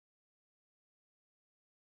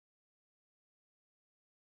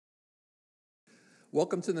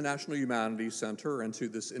Welcome to the National Humanities Center and to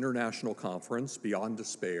this international conference, Beyond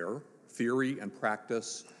Despair, Theory and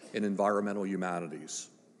Practice in Environmental Humanities.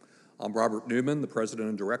 I'm Robert Newman, the President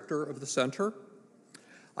and Director of the Center.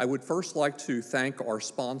 I would first like to thank our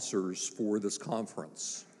sponsors for this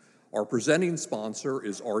conference. Our presenting sponsor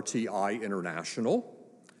is RTI International.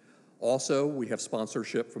 Also, we have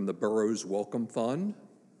sponsorship from the Burroughs Wellcome Fund,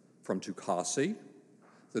 from Tukasi,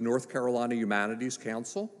 the North Carolina Humanities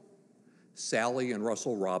Council, Sally and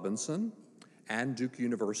Russell Robinson, and Duke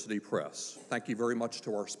University Press. Thank you very much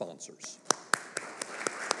to our sponsors.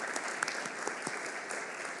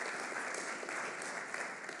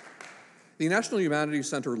 The National Humanities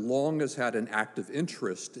Center long has had an active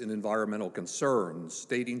interest in environmental concerns,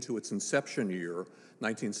 dating to its inception year,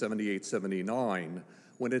 1978-79,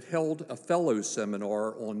 when it held a fellows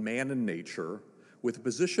seminar on man and nature with a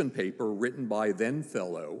position paper written by then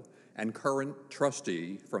fellow and current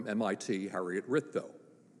trustee from MIT, Harriet Ritville.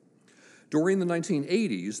 During the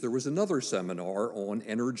 1980s, there was another seminar on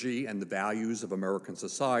energy and the values of American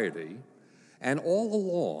society, and all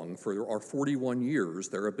along, for our 41 years,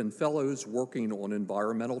 there have been fellows working on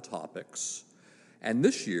environmental topics, and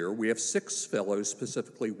this year we have 6 fellows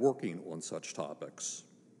specifically working on such topics.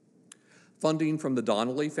 Funding from the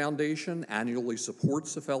Donnelly Foundation annually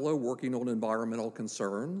supports a fellow working on environmental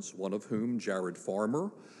concerns, one of whom, Jared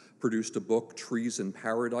Farmer, produced a book, Trees in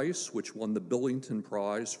Paradise, which won the Billington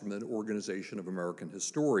Prize from the Organization of American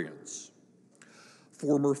Historians.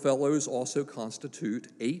 Former fellows also constitute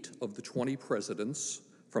 8 of the 20 presidents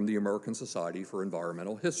from the American Society for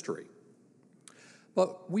Environmental History.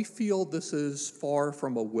 But we feel this is far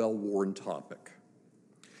from a well-worn topic.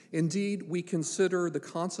 Indeed, we consider the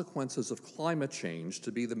consequences of climate change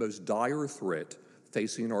to be the most dire threat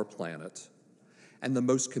facing our planet, and the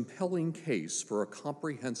most compelling case for a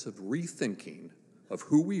comprehensive rethinking of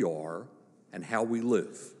who we are and how we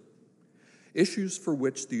live, issues for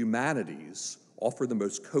which the humanities offer the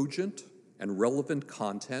most cogent and relevant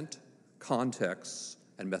content, contexts,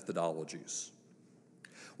 and methodologies.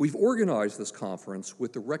 We've organized this conference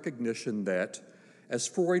with the recognition that, as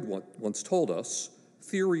Freud once told us,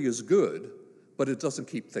 theory is good, but it doesn't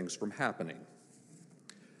keep things from happening.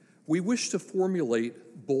 We wish to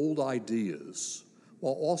formulate bold ideas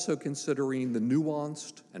while also considering the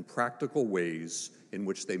nuanced and practical ways in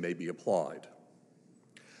which they may be applied.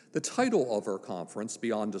 The title of our conference,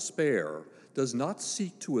 Beyond Despair, does not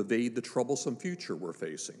seek to evade the troublesome future we're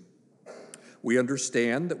facing. We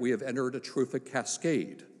understand that we have entered a trophic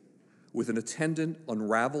cascade with an attendant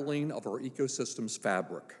unraveling of our ecosystem's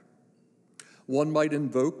fabric. One might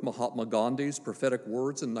invoke Mahatma Gandhi's prophetic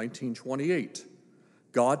words in 1928,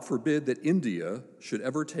 "God forbid that India should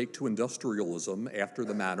ever take to industrialism after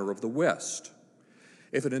the manner of the West."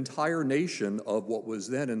 If an entire nation of what was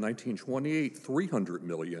then in 1928, 300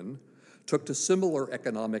 million, took to similar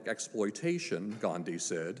economic exploitation, Gandhi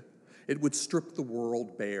said, it would strip the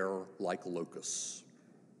world bare like locusts.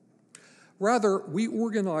 Rather, we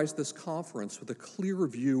organized this conference with a clear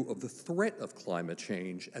view of the threat of climate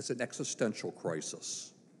change as an existential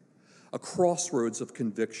crisis, a crossroads of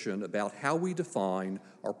conviction about how we define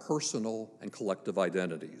our personal and collective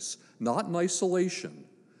identities, not in isolation,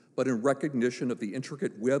 but in recognition of the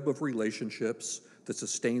intricate web of relationships that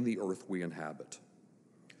sustain the earth we inhabit.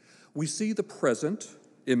 We see the present,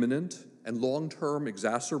 imminent, and long-term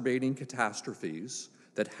exacerbating catastrophes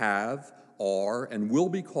that have, are, and will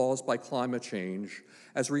be caused by climate change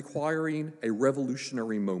as requiring a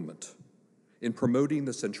revolutionary moment in promoting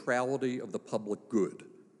the centrality of the public good,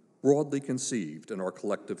 broadly conceived in our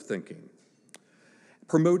collective thinking,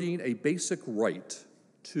 promoting a basic right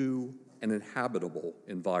to an inhabitable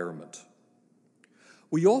environment.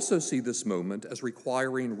 We also see this moment as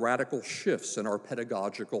requiring radical shifts in our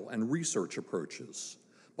pedagogical and research approaches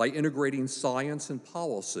by integrating science and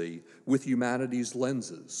policy with humanities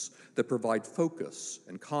lenses that provide focus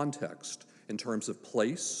and context in terms of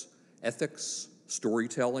place, ethics,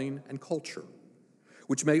 storytelling, and culture,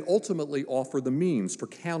 which may ultimately offer the means for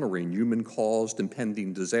countering human-caused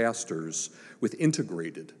impending disasters with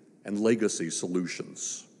integrated and legacy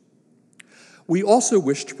solutions. We also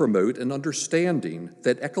wish to promote an understanding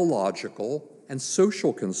that ecological and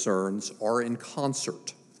social concerns are in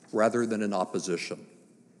concert rather than in opposition.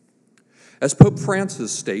 As Pope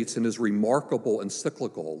Francis states in his remarkable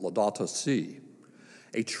encyclical Laudato Si',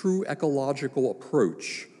 a true ecological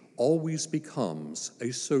approach always becomes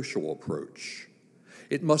a social approach.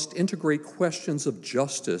 It must integrate questions of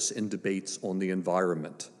justice in debates on the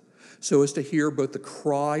environment, so as to hear both the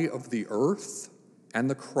cry of the earth and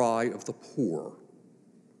the cry of the poor.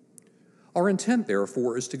 Our intent,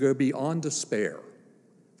 therefore, is to go beyond despair,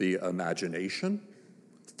 the imagination,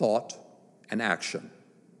 thought, and action.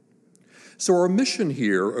 So our mission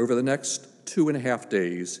here over the next 2.5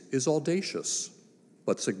 days is audacious,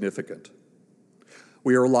 but significant.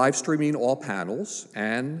 We are live streaming all panels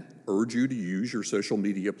and urge you to use your social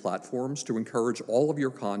media platforms to encourage all of your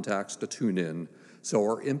contacts to tune in so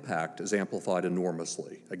our impact is amplified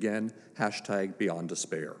enormously. Again,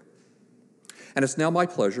 #BeyondDespair. And it's now my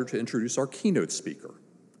pleasure to introduce our keynote speaker,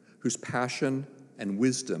 whose passion and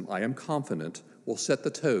wisdom, I am confident, will set the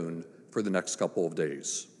tone for the next couple of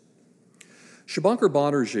days. Subhankar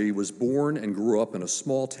Banerjee was born and grew up in a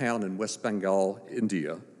small town in West Bengal,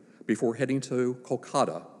 India, before heading to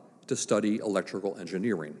Kolkata to study electrical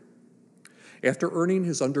engineering. After earning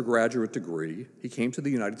his undergraduate degree, he came to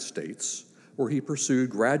the United States, where he pursued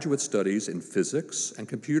graduate studies in physics and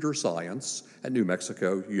computer science at New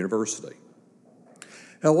Mexico University.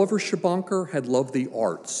 However, Subhankar had loved the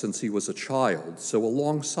arts since he was a child, so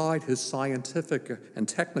alongside his scientific and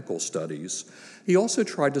technical studies, he also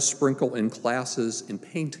tried to sprinkle in classes in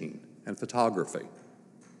painting and photography.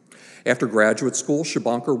 After graduate school,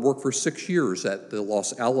 Subhankar worked for 6 years at the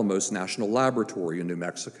Los Alamos National Laboratory in New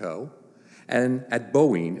Mexico and at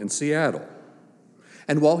Boeing in Seattle.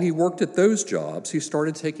 And while he worked at those jobs, he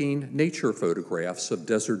started taking nature photographs of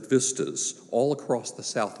desert vistas all across the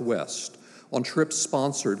Southwest on trips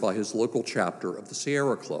sponsored by his local chapter of the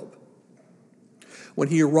Sierra Club. When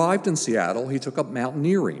he arrived in Seattle, he took up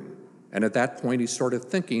mountaineering, and at that point he started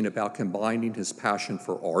thinking about combining his passion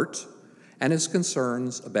for art and his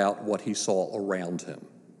concerns about what he saw around him: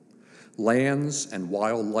 lands and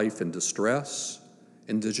wildlife in distress,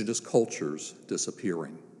 indigenous cultures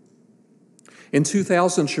disappearing. In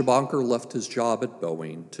 2000, Subhankar left his job at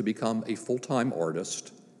Boeing to become a full-time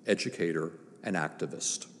artist, educator, and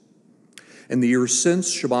activist. In the years since,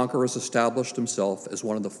 Subhankar has established himself as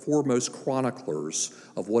one of the foremost chroniclers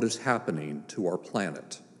of what is happening to our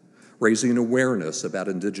planet, raising awareness about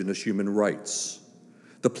indigenous human rights,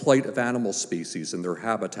 the plight of animal species and their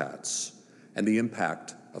habitats, and the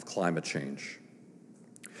impact of climate change.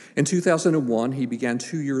 In 2001, he began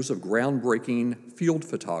 2 years of groundbreaking field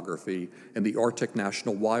photography in the Arctic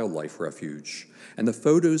National Wildlife Refuge, and the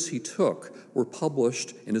photos he took were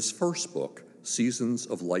published in his first book, Seasons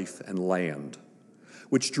of Life and Land,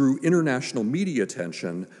 which drew international media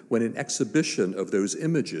attention when an exhibition of those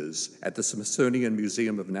images at the Smithsonian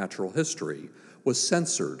Museum of Natural History was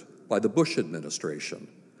censored by the Bush administration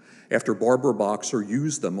after Barbara Boxer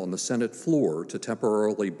used them on the Senate floor to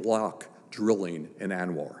temporarily block drilling in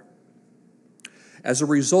Anwar. As a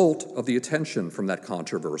result of the attention from that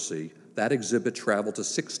controversy, that exhibit traveled to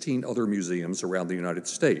 16 other museums around the United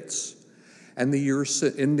States. And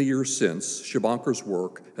in the years since, Subhankar's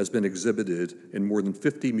work has been exhibited in more than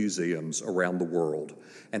 50 museums around the world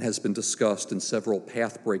and has been discussed in several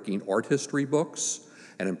path-breaking art history books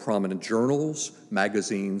and in prominent journals,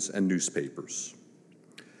 magazines, and newspapers.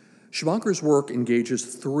 Subhankar's work engages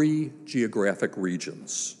 3 geographic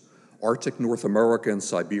regions: Arctic North America and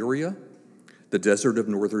Siberia, the desert of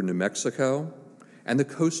northern New Mexico, and the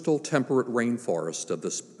coastal temperate rainforest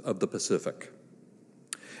of the Pacific.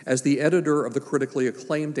 As the editor of the critically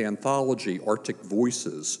acclaimed anthology Arctic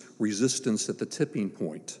Voices, Resistance at the Tipping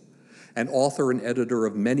Point, and author and editor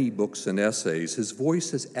of many books and essays, his voice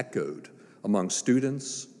has echoed among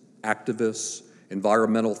students, activists,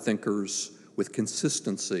 environmental thinkers with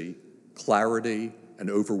consistency, clarity, and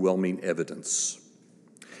overwhelming evidence.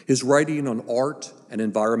 His writing on art and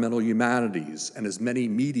environmental humanities and his many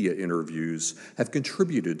media interviews have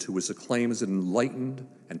contributed to his acclaim as an enlightened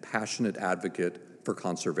and passionate advocate for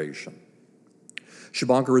conservation.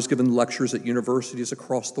 Subhankar has given lectures at universities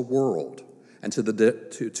across the world and to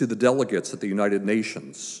the delegates at the United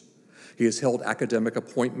Nations. He has held academic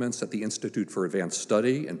appointments at the Institute for Advanced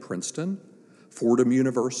Study in Princeton, Fordham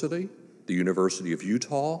University, the University of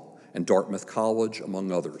Utah, and Dartmouth College,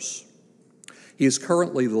 among others. He is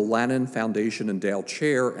currently the Lannan Foundation Endowed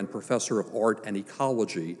Chair and Professor of Art and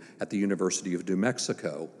Ecology at the University of New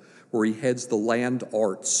Mexico, where he heads the Land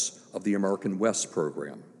Arts of the American West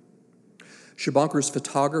program. Subhankar's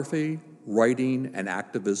photography, writing, and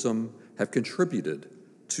activism have contributed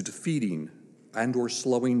to defeating and/or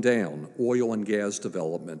slowing down oil and gas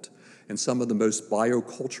development in some of the most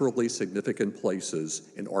bioculturally significant places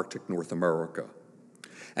in Arctic North America.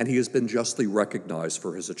 And he has been justly recognized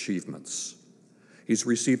for his achievements. He's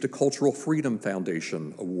received a Cultural Freedom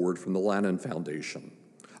Foundation Award from the Lannan Foundation,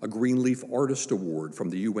 a Greenleaf Artist Award from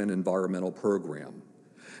the UN Environmental Program,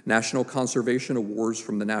 National Conservation Awards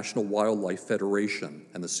from the National Wildlife Federation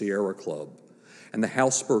and the Sierra Club, and the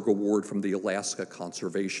Hausberg Award from the Alaska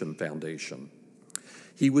Conservation Foundation.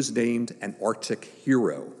 He was named an Arctic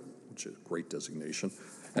Hero, which is a great designation,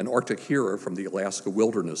 an Arctic hero from the Alaska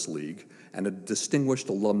Wilderness League, and a distinguished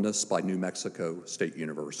alumnus by New Mexico State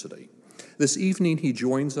University. This evening, he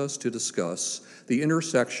joins us to discuss the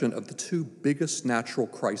intersection of the two biggest natural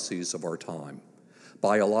crises of our time,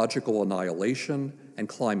 biological annihilation and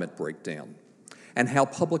climate breakdown, and how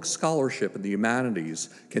public scholarship in the humanities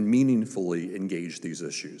can meaningfully engage these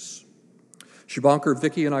issues. Subhankar,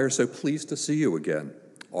 Vicky, and I are so pleased to see you again.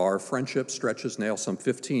 Our friendship stretches now some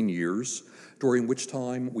 15 years, during which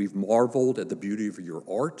time we've marveled at the beauty of your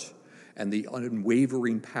art and the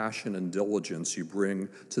unwavering passion and diligence you bring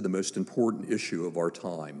to the most important issue of our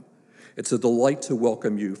time. It's a delight to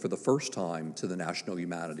welcome you for the first time to the National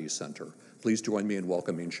Humanities Center. Please join me in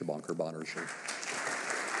welcoming Subhankar Banerjee.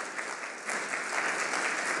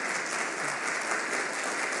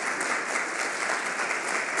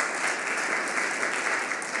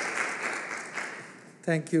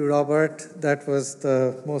 Thank you, Robert. That was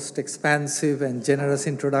the most expansive and generous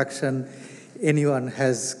introduction anyone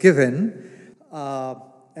has given,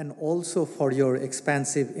 and also for your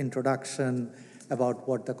expansive introduction about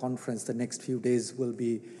what the conference the next few days will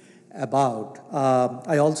be about.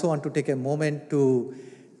 I also want to take a moment to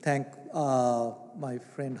thank my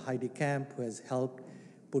friend Heidi Camp, who has helped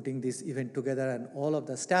putting this event together, and all of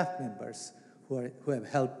the staff members who have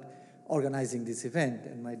helped organizing this event,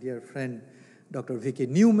 and my dear friend Dr. Vicky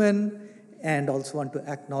Newman, and also want to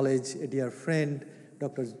acknowledge a dear friend,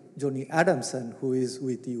 Dr. Joni Adamson, who is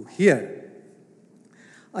with you here.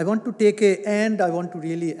 I want to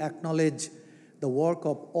really acknowledge the work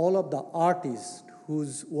of all of the artists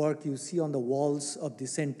whose work you see on the walls of the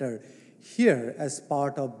center here as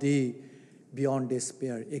part of the Beyond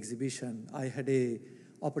Despair exhibition. I had an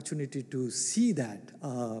opportunity to see that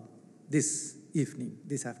this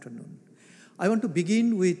afternoon. I want to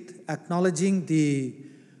begin with acknowledging the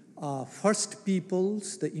first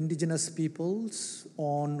peoples, the indigenous peoples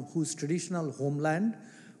on whose traditional homeland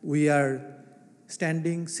we are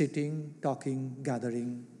standing, sitting, talking,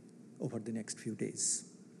 gathering over the next few days.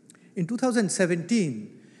 In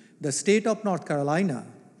 2017, the state of North Carolina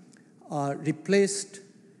replaced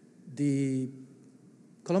the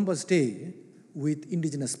Columbus Day with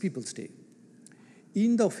Indigenous Peoples Day.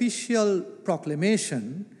 In the official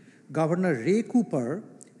proclamation, Governor Ray Cooper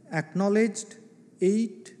acknowledged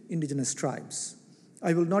 8 indigenous tribes.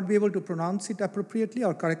 I will not be able to pronounce it appropriately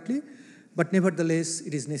or correctly, but nevertheless,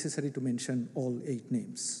 it is necessary to mention all 8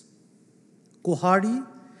 names. Kohari,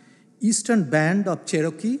 Eastern Band of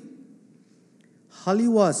Cherokee,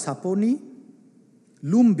 Haliwa Saponi,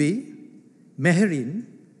 Lumbi, Meherin,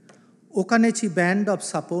 Okanechi Band of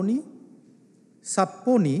Saponi,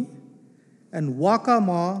 and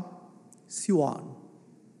Wakama Siwan.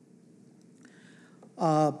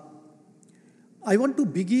 I want to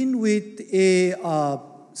begin with a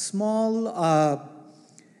small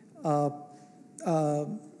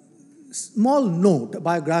note, a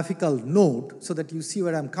biographical note, so that you see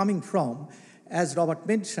where I'm coming from. As Robert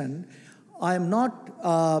mentioned, I am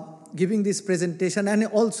not giving this presentation, and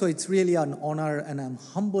also it's really an honor, and I'm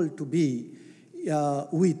humbled to be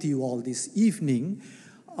with you all this evening.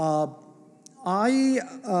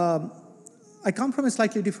 I come from a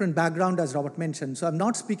slightly different background, as Robert mentioned, so I'm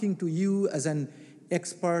not speaking to you as an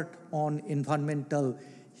expert on environmental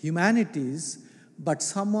humanities, but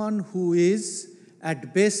someone who is,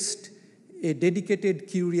 at best, a dedicated,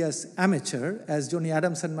 curious amateur, as Joni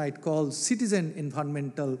Adamson might call citizen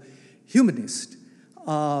environmental humanist.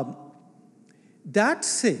 That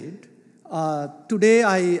said, today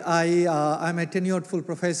I'm a tenured full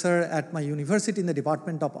professor at my university in the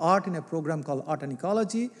Department of Art in a program called Art and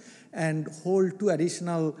Ecology, and hold 2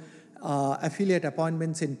 additional affiliate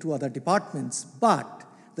appointments in 2 other departments. But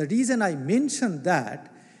the reason I mention that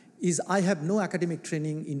is I have no academic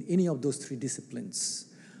training in any of those 3 disciplines.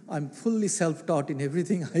 I'm fully self-taught in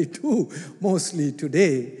everything I do, mostly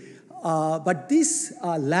today. But this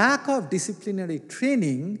lack of disciplinary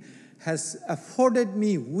training has afforded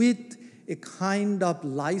me with a kind of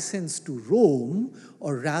license to roam,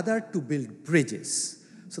 or rather to build bridges.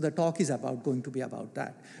 So the talk is going to be about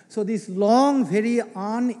that. So this long, very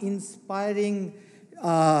uninspiring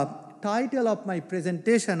title of my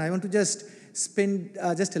presentation, I want to just spend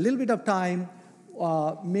just a little bit of time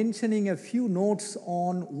mentioning a few notes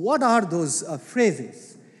on what are those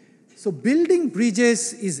phrases. So building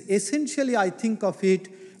bridges is essentially, I think of it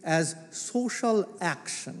as social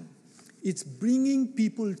action. It's bringing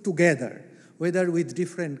people together, whether with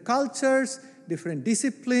different cultures, different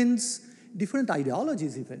disciplines, different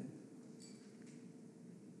ideologies even.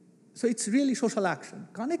 So it's really social action.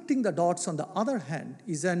 Connecting the dots, on the other hand,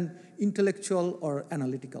 is an intellectual or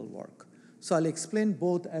analytical work. So I'll explain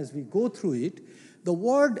both as we go through it. The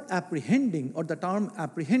word apprehending, or the term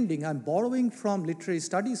apprehending, I'm borrowing from literary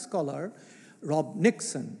studies scholar Rob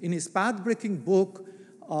Nixon. In his path-breaking book,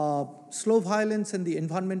 Slow Violence and the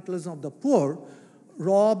Environmentalism of the Poor,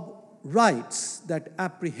 Rob writes that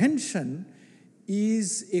apprehension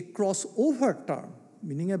is a crossover term,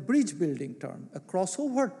 meaning a bridge-building term, a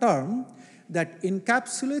crossover term that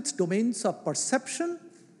encapsulates domains of perception,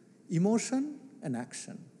 emotion, and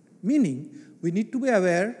action. Meaning, we need to be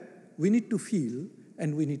aware, we need to feel,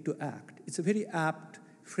 and we need to act. It's a very apt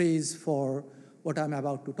phrase for what I'm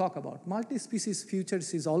about to talk about. Multi-species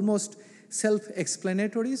futures is almost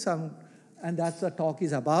self-explanatory, and that's what the talk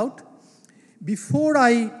is about. Before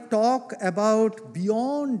I talk about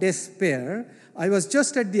Beyond Despair, I was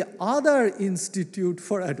just at the other Institute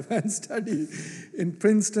for Advanced Study in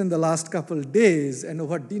Princeton the last couple of days, and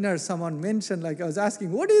over dinner someone mentioned, like I was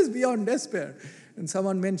asking, what is Beyond Despair? And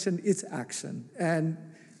someone mentioned it's action. And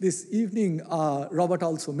this evening, Robert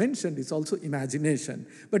also mentioned it's also imagination.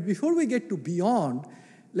 But before we get to Beyond,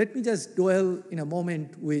 let me just dwell in a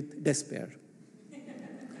moment with despair.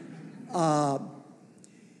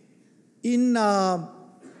 In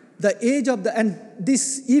the age of and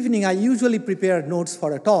this evening I usually prepare notes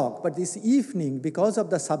for a talk, but this evening, because of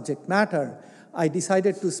the subject matter, I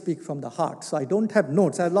decided to speak from the heart. So I don't have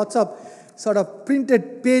notes. I have lots of sort of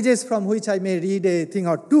printed pages from which I may read a thing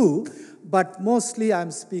or two, but mostly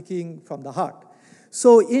I'm speaking from the heart.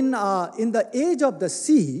 So in The Age of the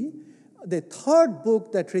Sea, the third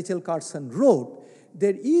book that Rachel Carson wrote,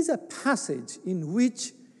 there is a passage in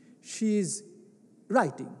which she is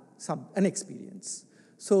writing an experience.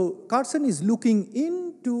 So Carson is looking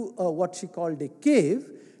into what she called a cave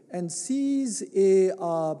and sees a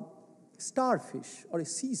starfish or a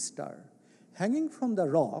sea star hanging from the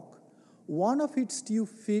rock, one of its 2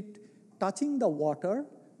 feet touching the water.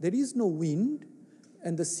 There is no wind,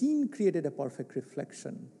 and the scene created a perfect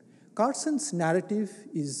reflection. Carson's narrative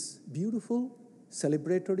is beautiful,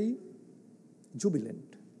 celebratory,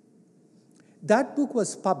 jubilant. That book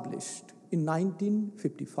was published in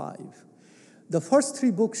 1955. The first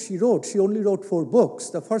 3 books she wrote, she only wrote 4 books.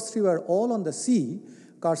 The first 3 were all on the sea,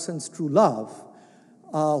 Carson's True Love,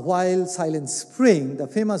 while Silent Spring, the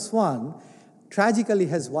famous one, tragically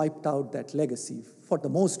has wiped out that legacy, for the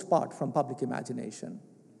most part, from public imagination.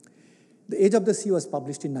 The Age of the Sea was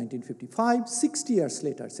published in 1955. 60 years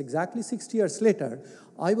later, it's exactly 60 years later,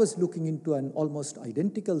 I was looking into an almost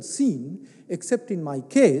identical scene, except in my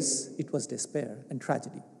case, it was despair and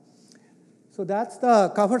tragedy. So that's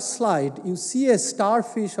the cover slide. You see a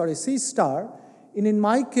starfish or a sea star. In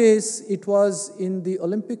my case, it was in the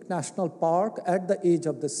Olympic National Park at the edge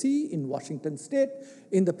of the sea in Washington State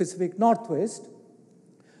in the Pacific Northwest.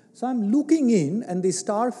 So I'm looking in, and the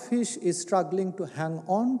starfish is struggling to hang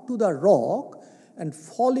on to the rock and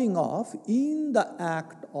falling off in the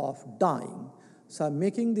act of dying. So I'm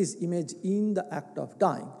making this image in the act of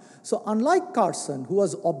dying. So unlike Carson, who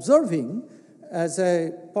was observing as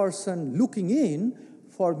a person looking in,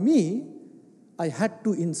 for me, I had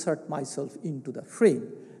to insert myself into the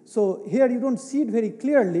frame. So here you don't see it very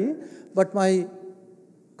clearly, but my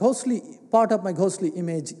part of my ghostly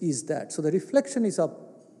image is that. So the reflection is of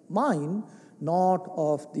mine, not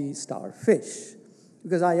of the starfish,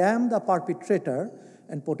 because I am the perpetrator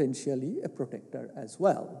and potentially a protector as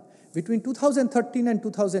well. Between 2013 and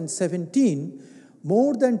 2017,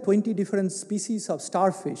 more than 20 different species of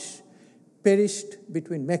starfish perished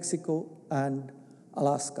between Mexico and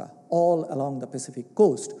Alaska, all along the Pacific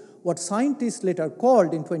coast. What scientists later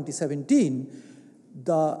called in 2017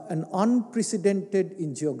 an unprecedented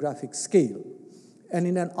in geographic scale. And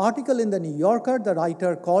in an article in the New Yorker, the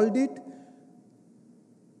writer called it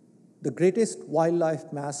the greatest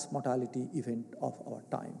wildlife mass mortality event of our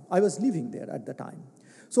time. I was living there at the time.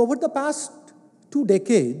 So over the past 2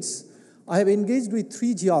 decades, I have engaged with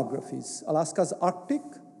 3 geographies: Alaska's Arctic,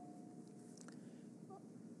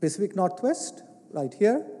 Pacific Northwest, right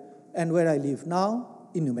here, and where I live now,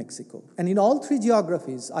 in New Mexico. And in all 3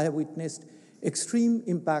 geographies, I have witnessed extreme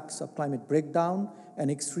impacts of climate breakdown and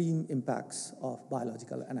extreme impacts of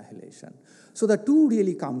biological annihilation. So the 2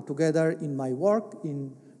 really come together in my work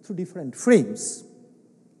through different frames.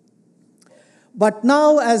 But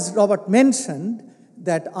now, as Robert mentioned,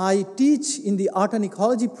 that I teach in the Art and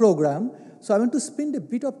Ecology program, so I want to spend a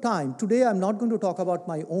bit of time. Today, I'm not going to talk about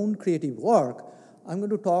my own creative work. I'm going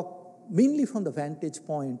to talk mainly from the vantage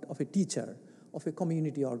point of a teacher, of a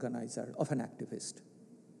community organizer, of an activist,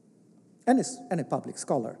 and a public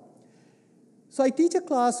scholar. So I teach a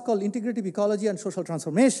class called Integrative Ecology and Social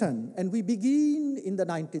Transformation, and we begin in the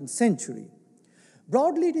 19th century.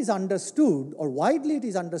 Broadly, it is understood, or widely it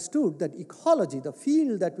is understood, that ecology, the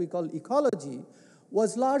field that we call ecology,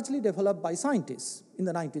 was largely developed by scientists in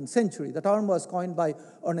the 19th century. The term was coined by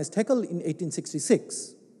Ernest Haeckel in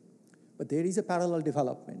 1866. But there is a parallel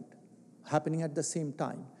development happening at the same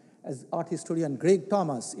time, as art historian Greg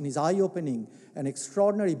Thomas, in his eye-opening and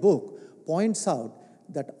extraordinary book, points out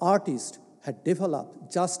that artists had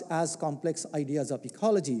developed just as complex ideas of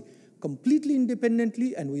ecology completely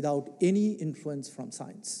independently and without any influence from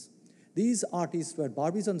science. These artists were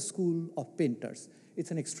Barbizon School of Painters.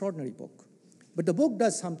 It's an extraordinary book. But the book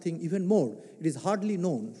does something even more. It is hardly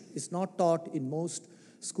known. It's not taught in most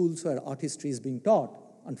schools where art history is being taught,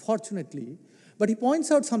 unfortunately. But he points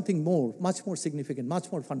out something more, much more significant,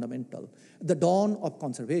 much more fundamental, the dawn of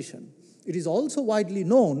conservation. It is also widely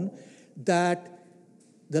known that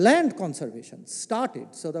the land conservation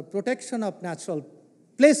started, so the protection of natural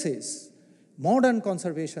places, modern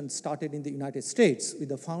conservation started in the United States with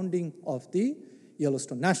the founding of the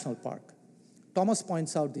Yellowstone National Park. Thomas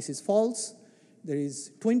points out this is false. There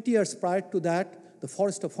is 20 years prior to that, the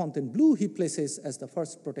forest of Fontainebleau he places as the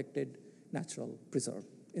first protected natural preserve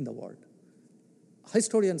in the world.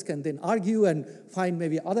 Historians can then argue and find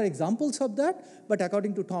maybe other examples of that, but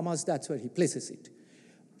according to Thomas, that's where he places it.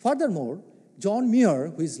 Furthermore, John Muir,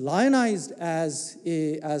 who is lionized as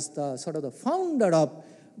the sort of the founder of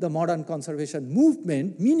the modern conservation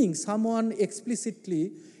movement, meaning someone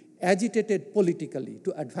explicitly agitated politically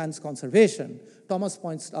to advance conservation, Thomas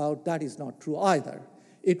points out that is not true either.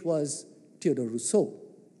 It was Theodore Rousseau,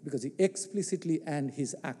 because he explicitly and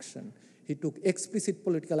his action. He took explicit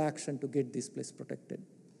political action to get this place protected.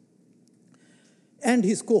 And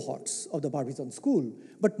his cohorts of the Barbizon School.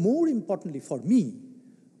 But more importantly for me,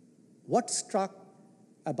 what struck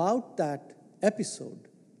about that episode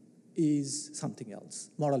is something else,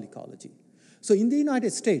 moral ecology. So in the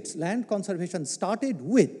United States, land conservation started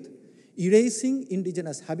with erasing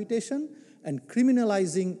indigenous habitation and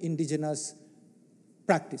criminalizing indigenous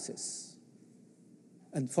practices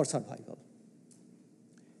and for survival.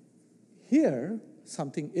 Here,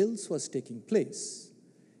 something else was taking place.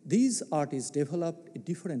 These artists developed a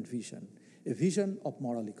different vision, a vision of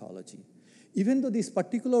moral ecology. Even though this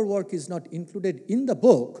particular work is not included in the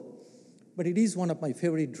book, but it is one of my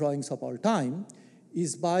favorite drawings of all time,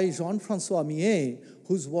 is by Jean-Francois Millet,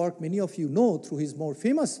 whose work many of you know through his more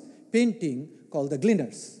famous painting called The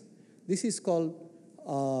Gleaners. This is called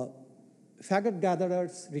Faggot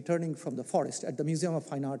Gatherers Returning from the Forest at the Museum of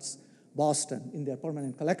Fine Arts, Boston, in their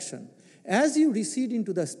permanent collection. As you recede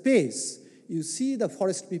into the space, you see the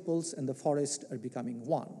forest peoples and the forest are becoming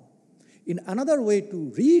one. In another way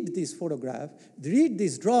to read this photograph, read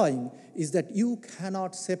this drawing, is that you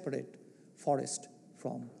cannot separate forest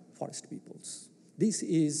from forest peoples. This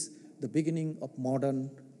is the beginning of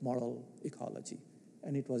modern moral ecology.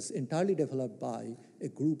 And it was entirely developed by a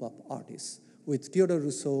group of artists with Theodore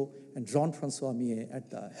Rousseau and Jean-Francois Millet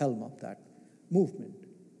at the helm of that movement.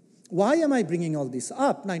 Why am I bringing all this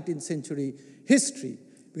up, 19th century history?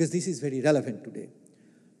 Because this is very relevant today.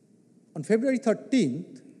 On February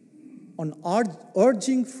 13th, on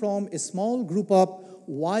urging from a small group of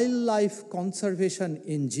wildlife conservation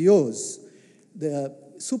NGOs, the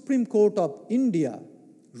Supreme Court of India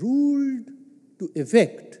ruled to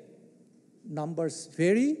evict, numbers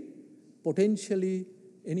vary, potentially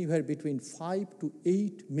anywhere between 5 to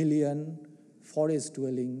 8 million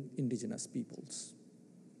forest-dwelling indigenous peoples.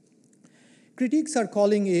 Critics are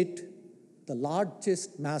calling it the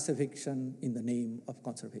largest mass eviction in the name of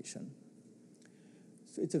conservation.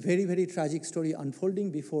 So it's a very, very tragic story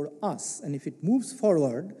unfolding before us, and if it moves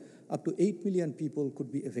forward, up to 8 million people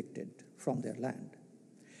could be evicted from their land.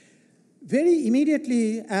 Very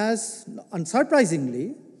immediately, as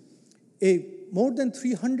unsurprisingly, more than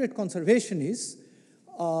 300 conservationists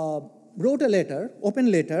wrote a letter,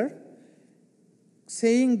 open letter,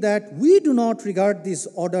 saying that we do not regard this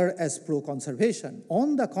order as pro-conservation.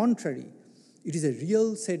 On the contrary, it is a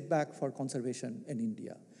real setback for conservation in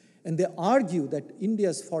India. And they argue that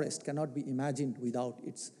India's forest cannot be imagined without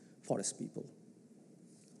its forest people.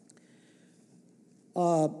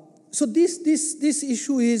 So this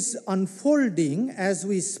issue is unfolding as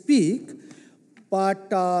we speak, but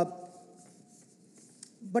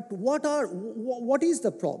what is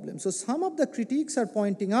the problem? So some of the critiques are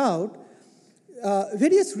pointing out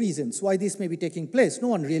various reasons why this may be taking place. No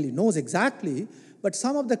one really knows exactly, but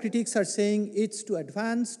some of the critics are saying it's to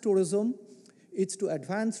advance tourism, it's to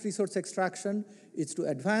advance resource extraction, it's to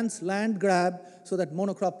advance land grab so that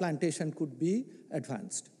monocrop plantation could be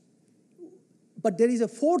advanced. But there is a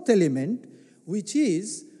fourth element, which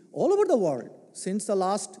is all over the world, since the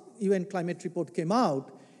last UN climate report came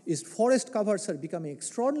out, is forest covers are becoming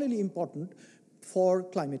extraordinarily important for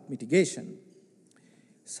climate mitigation.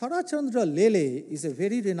 Sarachandra Lele is a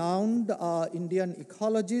very renowned Indian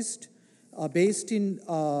ecologist based in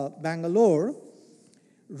Bangalore,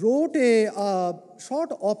 wrote a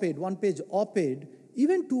short op-ed, one-page op-ed,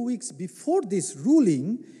 even 2 weeks before this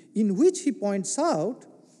ruling, in which he points out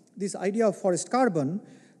this idea of forest carbon.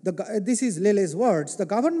 This is Lele's words: the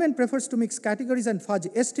government prefers to mix categories and fudge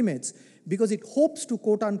estimates because it hopes to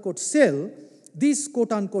quote-unquote sell this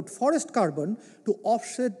quote-unquote forest carbon to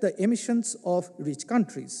offset the emissions of rich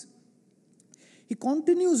countries. He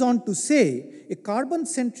continues on to say a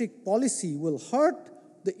carbon-centric policy will hurt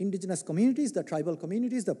the indigenous communities, the tribal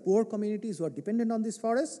communities, the poor communities who are dependent on these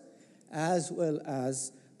forests, as well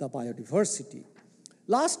as the biodiversity.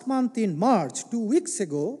 Last month in March,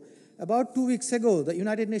 about 2 weeks ago, the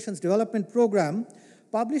United Nations Development Program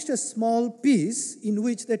published a small piece in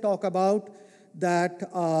which they talk about that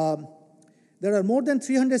there are more than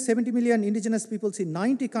 370 million indigenous peoples in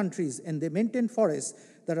 90 countries, and they maintain forests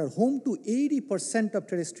that are home to 80% of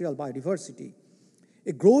terrestrial biodiversity.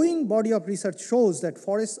 A growing body of research shows that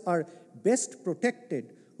forests are best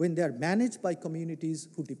protected when they are managed by communities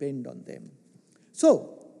who depend on them.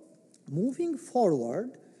 So, moving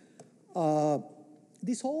forward,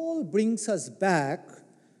 this all brings us back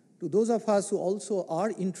to those of us who also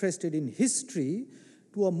are interested in history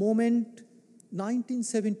to a moment,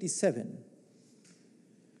 1977.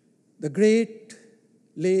 The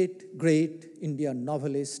late great Indian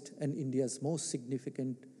novelist and India's most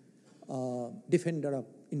significant defender of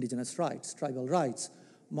indigenous rights, tribal rights,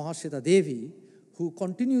 Mahashweta Devi, who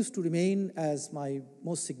continues to remain as my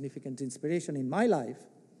most significant inspiration in my life,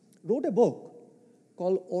 wrote a book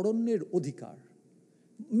called Aranyer Adhikar.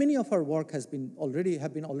 Many of her work have been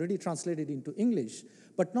already translated into English,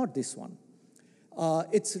 but not this one.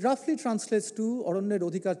 It's roughly Aranyer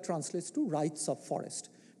Adhikar translates to rights of forest,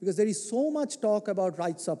 because there is so much talk about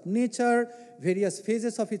rights of nature, various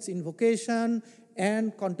phases of its invocation,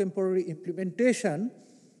 and contemporary implementation.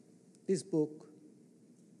 This book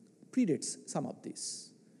predates some of this,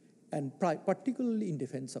 and particularly in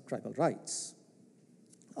defense of tribal rights.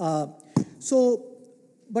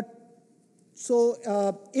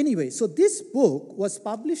 Anyway, this book was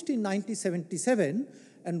published in 1977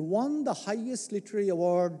 and won the highest literary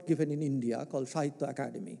award given in India, called Sahitya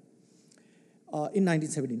Akademi, in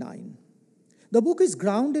 1979. The book is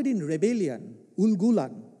grounded in rebellion,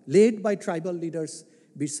 Ulgulan, led by tribal leaders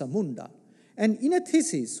Birsa Munda. And in a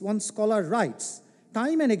thesis, one scholar writes,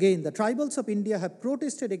 time and again, the tribals of India have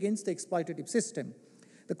protested against the exploitative system.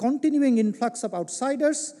 The continuing influx of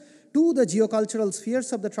outsiders to the geocultural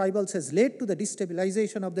spheres of the tribals has led to the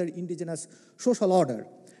destabilization of their indigenous social order,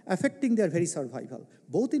 affecting their very survival,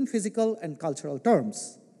 both in physical and cultural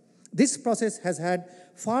terms. This process has had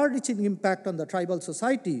far-reaching impact on the tribal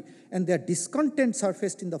society, and their discontent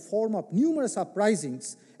surfaced in the form of numerous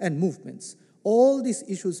uprisings and movements. All these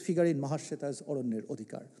issues figure in Mahashweta's Aranyer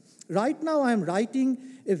Adhikar. Right now, I am writing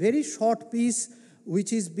a very short piece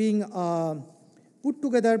which is being put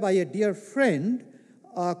together by a dear friend,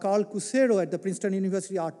 Carl Cusero at the Princeton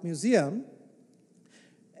University Art Museum.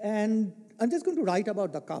 And I'm just going to write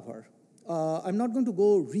about the cover. I'm not going to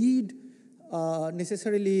go read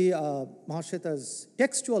necessarily Mahashweta's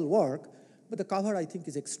textual work, but the cover, I think,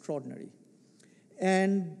 is extraordinary.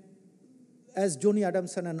 And as Joni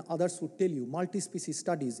Adamson and others would tell you, multispecies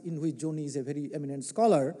studies, in which Joni is a very eminent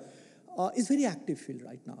scholar, is a very active field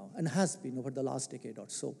right now and has been over the last decade or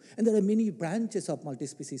so. And there are many branches of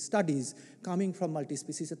multispecies studies coming from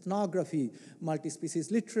multispecies ethnography,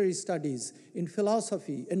 multispecies literary studies, in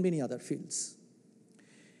philosophy, and many other fields.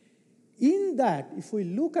 In that, if we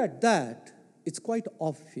look at that, it's quite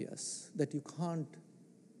obvious that you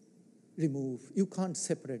can't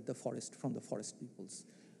separate the forest from the forest peoples.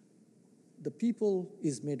 The people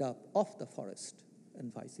is made up of the forest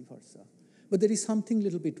and vice versa. But there is something a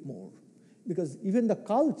little bit more, because even the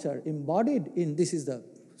culture embodied in, this is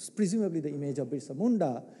presumably the image of Birsa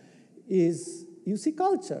Munda, is, you see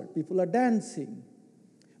culture, people are dancing.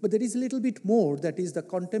 But there is a little bit more that is the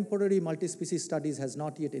contemporary multispecies studies has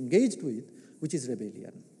not yet engaged with, which is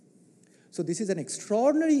rebellion. So this is an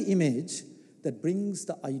extraordinary image that brings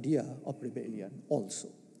the idea of rebellion also.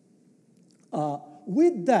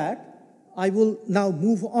 With that, I will now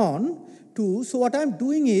move on to, so what I'm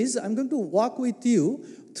doing is, I'm going to walk with you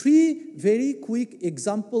 3 very quick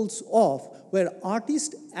examples of where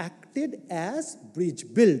artists acted as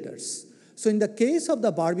bridge builders. So in the case of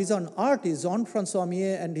the Barbizon artist, Jean-François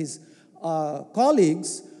Millet and his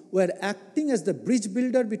colleagues were acting as the bridge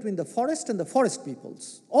builder between the forest and the forest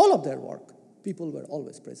peoples. All of their work, people were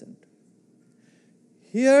always present.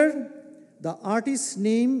 Here, the artist's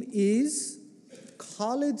name is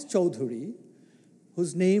Khaled Chowdhury,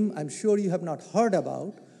 whose name I'm sure you have not heard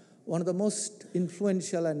about, one of the most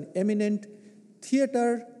influential and eminent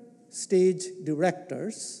theater stage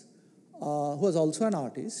directors, who was also an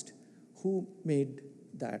artist, who made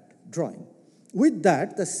that drawing. With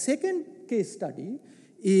that, the second case study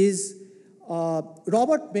is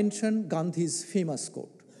Robert mentioned Gandhi's famous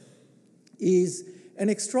quote, is an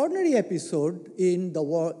extraordinary episode in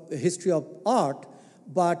the history of art,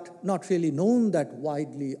 but not really known that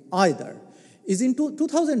widely either. Is in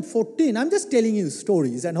 2014, I'm just telling you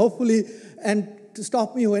stories, and hopefully, and to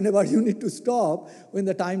stop me whenever you need to stop when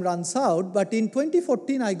the time runs out, but in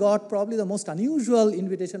 2014, I got probably the most unusual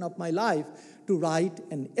invitation of my life to write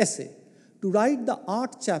an essay, to write the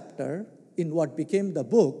art chapter in what became the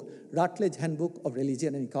book, Routledge Handbook of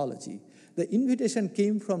Religion and Ecology. The invitation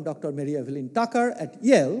came from Dr. Mary Evelyn Tucker at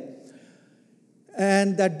Yale,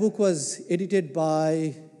 and that book was edited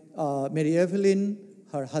by Mary Evelyn,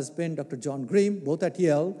 her husband, Dr. John Grimm, both at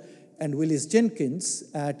Yale, and Willis Jenkins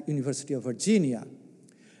at University of Virginia.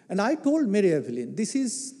 And I told Mary Evelyn, this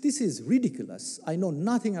is ridiculous. I know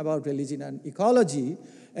nothing about religion and ecology,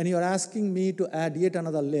 and you're asking me to add yet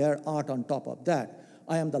another layer art on top of that.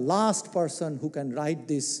 I am the last person who can write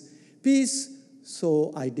this piece,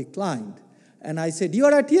 so I declined. And I said, you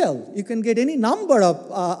are at Yale. You can get any number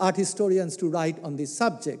of art historians to write on this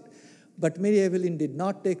subject. But Mary Evelyn did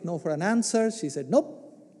not take no for an answer. She said, nope,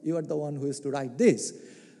 you are the one who is to write this.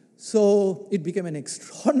 So it became an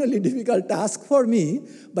extraordinarily difficult task for me,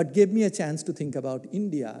 but gave me a chance to think about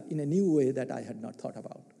India in a new way that I had not thought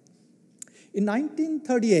about. In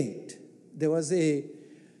 1938, there was India's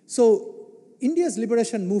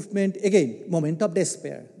liberation movement, again, moment of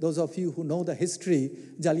despair. Those of you who know the history,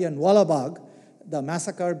 Jallianwala Bagh, the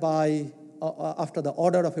massacre after the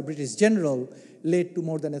order of a British general, led to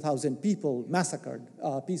more than 1,000 people massacred,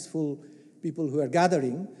 peaceful people who were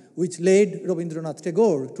gathering, which led Rabindranath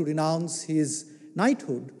Tagore to renounce his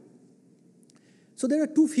knighthood. So there are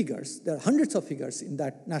two figures, there are hundreds of figures in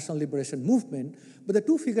that national liberation movement, but the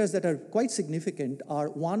two figures that are quite significant are,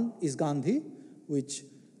 one is Gandhi, which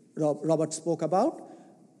Robert spoke about,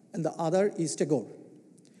 and the other is Tagore.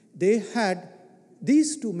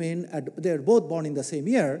 These two men, they are both born in the same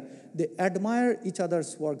year, they admire each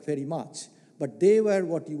other's work very much, but they were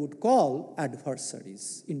what you would call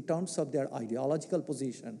adversaries in terms of their ideological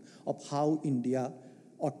position of how India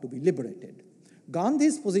ought to be liberated.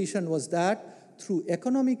 Gandhi's position was that through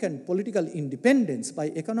economic and political independence,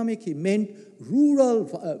 by economic he meant rural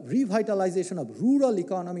revitalization of rural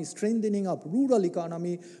economy, strengthening of rural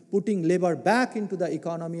economy, putting labor back into the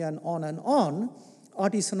economy and on,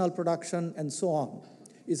 artisanal production and so on,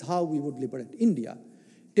 is how we would liberate India.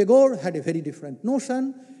 Tagore had a very different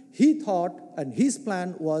notion. He thought, and his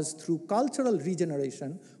plan was through cultural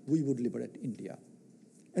regeneration, we would liberate India.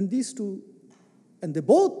 And these two, and they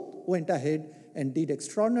both went ahead and did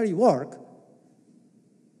extraordinary work.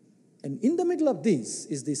 And in the middle of this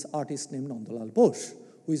is this artist named Nandalal Bose,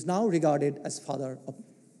 who is now regarded as father of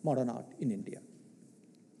modern art in India.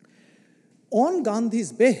 On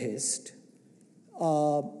Gandhi's behest,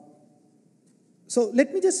 so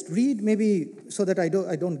let me just read maybe so that I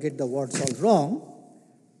don't get the words all wrong.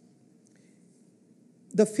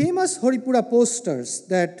 The famous Haripura posters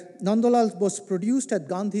that Nandalal Bose produced at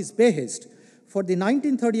Gandhi's behest for the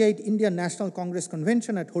 1938 Indian National Congress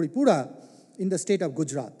Convention at Haripura in the state of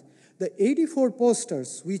Gujarat. The 84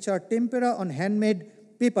 posters, which are tempera on handmade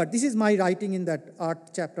paper, this is my writing in that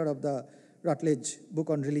art chapter of the Routledge book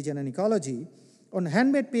on religion and ecology, on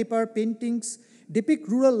handmade paper paintings depict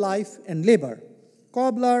rural life and labor,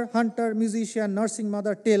 cobbler, hunter, musician, nursing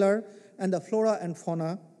mother, tailor, and the flora and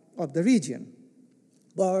fauna of the region.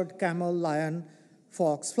 Bird, camel, lion,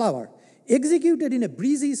 fox, flower. Executed in a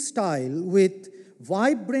breezy style with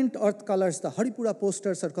vibrant earth colors, the Haripura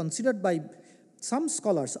posters are considered by some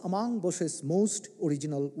scholars among Bose's most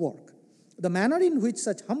original work. The manner in which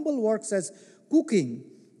such humble works as cooking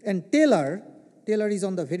and tailor is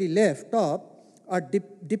on the very left top, are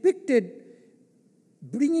depicted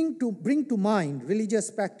bring to mind religious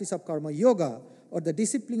practice of karma yoga or the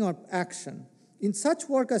discipline of action. In such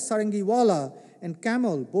work as Sarangiwala and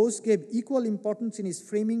Camel, Bose gave equal importance in his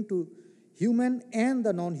framing to human and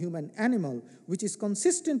the non-human animal, which is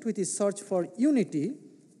consistent with his search for unity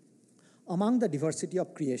among the diversity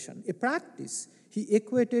of creation, a practice he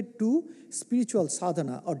equated to spiritual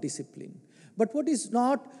sadhana or discipline. But what is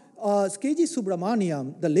not, K.G.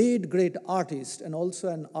 Subramaniam, the late great artist and also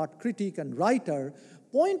an art critic and writer,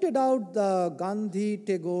 pointed out the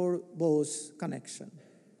Gandhi-Tagore-Bose connection.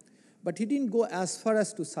 But he didn't go as far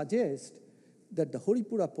as to suggest that the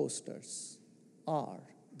Haripura posters are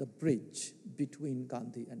the bridge between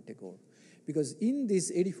Gandhi and Tagore. Because in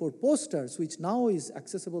these 84 posters, which now is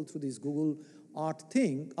accessible through this Google art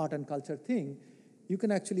and culture thing, you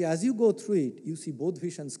can actually, as you go through it, you see both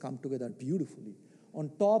visions come together beautifully. On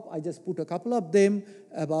top, I just put a couple of them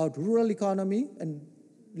about rural economy and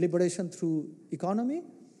liberation through economy,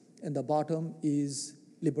 and the bottom is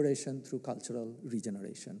liberation through cultural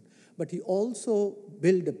regeneration. But he also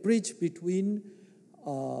built a bridge between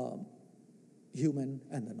human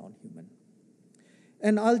and the non-human.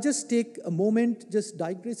 And I'll just take a moment, just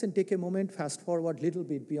digress and take a moment, fast forward a little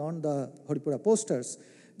bit beyond the Haripura posters,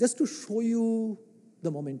 just to show you the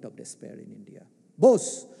moment of despair in India.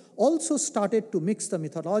 Bose also started to mix the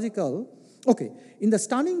mythological. Okay, in the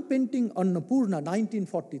stunning painting Annapurna,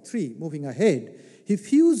 1943, moving ahead, he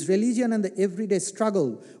fused religion and the everyday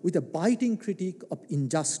struggle with a biting critique of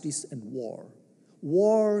injustice and war.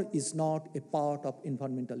 War is not a part of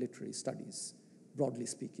environmental literary studies, broadly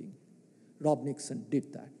speaking. Rob Nixon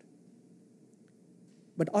did that.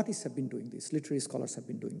 But artists have been doing this, literary scholars have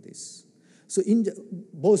been doing this. So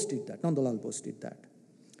Bose did that, Nandalal Bose did that.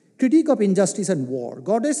 Critique of injustice and war.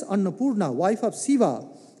 Goddess Annapurna, wife of Shiva,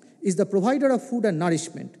 is the provider of food and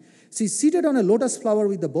nourishment. She is seated on a lotus flower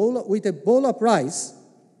with a bowl of rice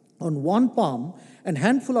on one palm and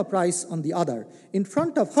handful of rice on the other. In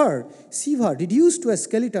front of her, Shiva, reduced to a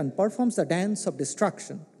skeleton, performs the dance of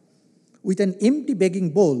destruction with an empty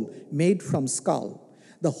begging bowl made from skull.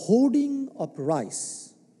 The hoarding of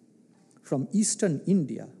rice from eastern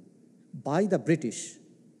India by the British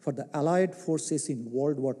for the Allied forces in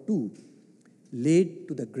World War II led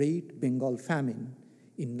to the Great Bengal Famine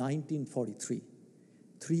in 1943.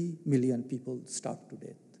 3 million people starved to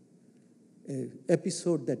death. An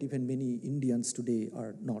episode that even many Indians today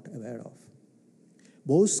are not aware of.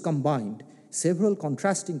 Bose combined several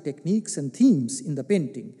contrasting techniques and themes in the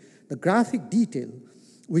painting. The graphic detail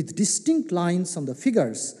with distinct lines on the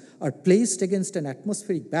figures are placed against an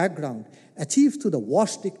atmospheric background achieved through the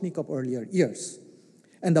wash technique of earlier years.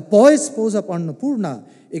 And the poised pose of Annapurna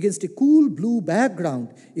against a cool blue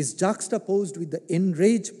background is juxtaposed with the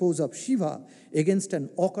enraged pose of Shiva against an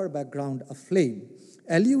ochre background of flame,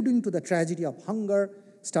 alluding to the tragedy of hunger,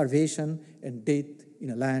 starvation, and death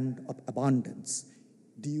in a land of abundance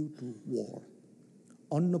due to war.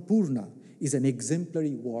 Annapurna is an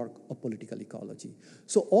exemplary work of political ecology.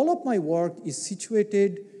 So all of my work is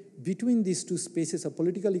situated between these two spaces of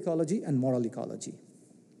political ecology and moral ecology.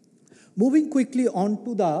 Moving quickly on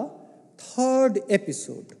to the third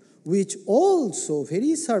episode, which also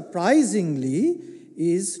very surprisingly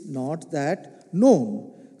is not that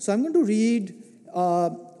known. So I'm going to read,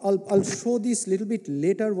 I'll show this a little bit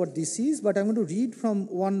later what this is, but I'm going to read from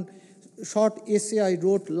one short essay I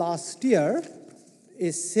wrote last year,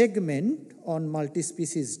 a segment on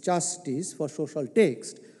multispecies justice for social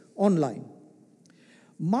text online.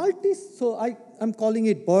 So I'm calling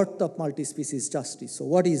it birth of multispecies justice. So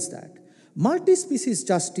what is that? Multispecies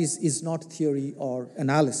justice is not theory or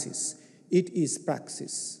analysis. It is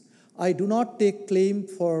praxis. I do not take claim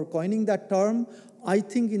for coining that term. I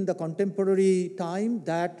think in the contemporary time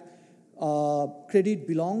that credit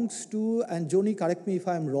belongs to, and Joni, correct me if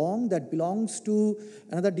I'm wrong, that belongs to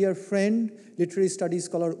another dear friend, literary studies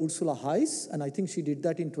scholar Ursula Heiss, and I think she did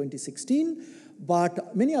that in 2016.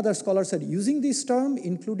 But many other scholars are using this term,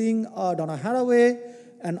 including Donna Haraway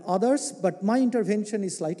and others, but my intervention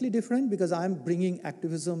is slightly different because I'm bringing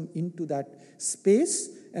activism into that space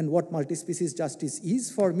and what multispecies justice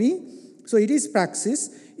is for me. So it is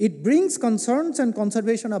praxis. It brings concerns and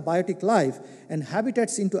conservation of biotic life and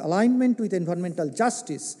habitats into alignment with environmental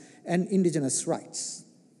justice and indigenous rights.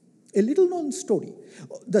 A little known story.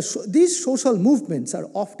 These social movements are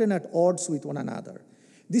often at odds with one another.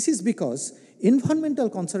 This is because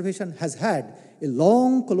environmental conservation has had a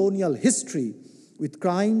long colonial history with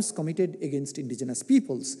crimes committed against indigenous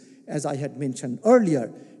peoples, as I had mentioned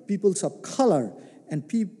earlier, peoples of color and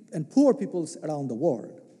poor peoples around the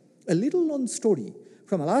world. A little known story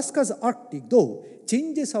from Alaska's Arctic, though,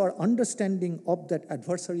 changes our understanding of that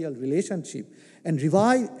adversarial relationship and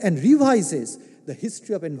revises the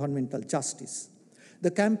history of environmental justice.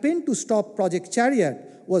 The campaign to stop Project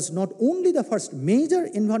Chariot was not only the first major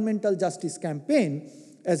environmental justice campaign,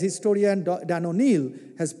 as historian Dan O'Neill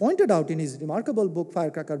has pointed out in his remarkable book,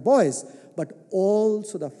 Firecracker Boys, but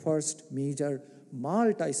also the first major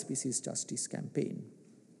multi-species justice campaign.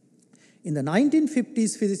 In the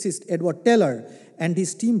 1950s, physicist Edward Teller and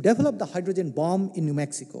his team developed the hydrogen bomb in New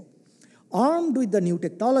Mexico. Armed with the new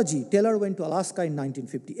technology, Teller went to Alaska in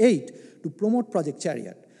 1958 to promote Project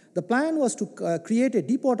Chariot. The plan was to create a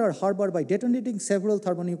deep water harbor by detonating several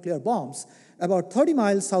thermonuclear bombs about 30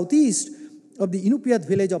 miles southeast of the Inupiat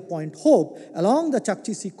village of Point Hope along the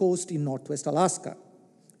Chukchi Sea coast in northwest Alaska.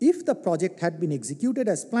 If the project had been executed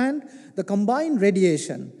as planned, the combined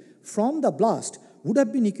radiation from the blast would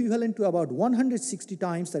have been equivalent to about 160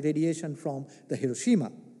 times the radiation from the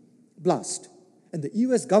Hiroshima blast. And the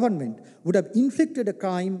US government would have inflicted a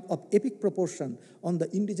crime of epic proportion on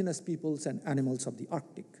the indigenous peoples and animals of the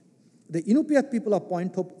Arctic. The Inupiat people of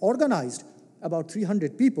Point Hope organized, about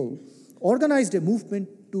 300 people, organized a movement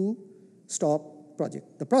to stop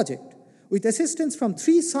the project. With assistance from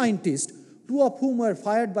 3 scientists, 2 of whom were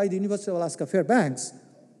fired by the University of Alaska Fairbanks,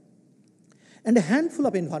 and a handful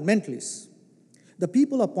of environmentalists, the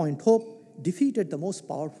people of Point Hope defeated the most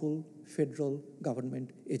powerful federal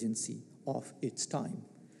government agency of its time,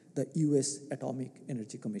 the US Atomic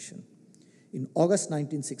Energy Commission. In August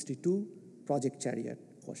 1962, Project Chariot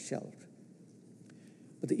was shelved.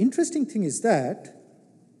 But the interesting thing is that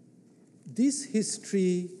this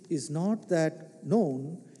history is not that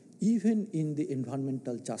known even in the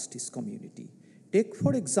environmental justice community. Take,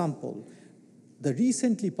 for example, the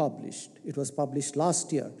recently published, it was published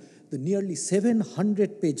last year, the nearly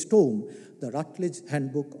 700-page tome, the Rutledge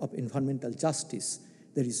Handbook of Environmental Justice.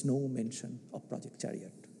 There is no mention of Project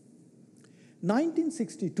Chariot.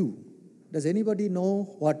 1962, does anybody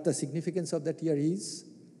know what the significance of that year is?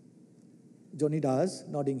 Johnny does,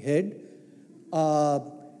 nodding head.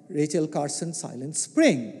 Rachel Carson's Silent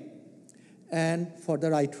Spring. And for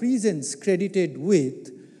the right reasons, credited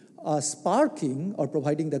with sparking or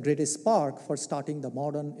providing the greatest spark for starting the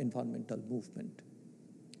modern environmental movement.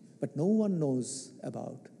 But no one knows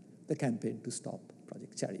about the campaign to stop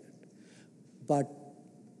Project Chariot. But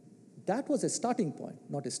that was a starting point,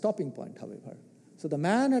 not a stopping point, however. So the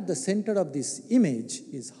man at the center of this image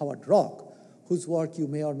is Howard Rock, whose work you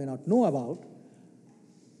may or may not know about,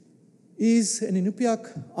 is an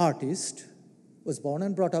Inupiaq artist, was born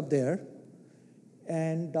and brought up there,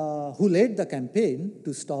 and who led the campaign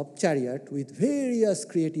to stop Chariot with various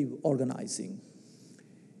creative organizing.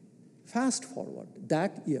 Fast forward,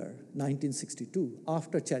 that year, 1962,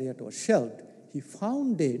 after Chariot was shelved, he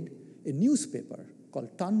founded a newspaper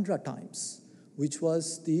called Tundra Times, which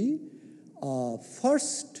was the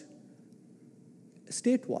first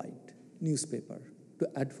statewide newspaper to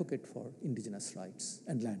advocate for indigenous rights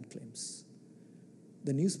and land claims.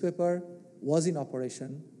 The newspaper was in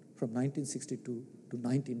operation from 1962 to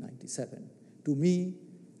 1997. To me,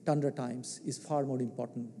 Tundra Times is far more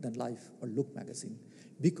important than Life or Look magazine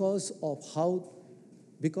because of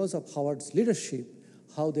Howard's leadership,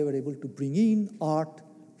 how they were able to bring in art,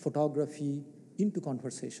 photography into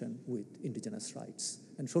conversation with indigenous rights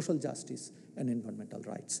and social justice and environmental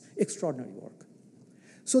rights. Extraordinary work.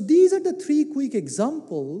 So these are the 3 quick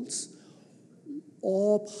examples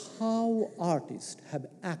of how artists have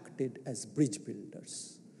acted as bridge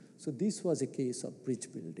builders. So this was a case of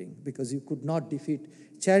bridge building because you could not defeat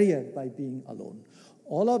Chariot by being alone.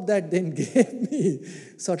 All of that then gave me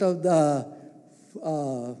sort of the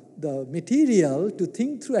material to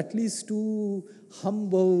think through at least 2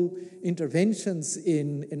 humble interventions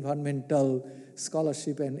in environmental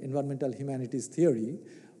scholarship and environmental humanities theory.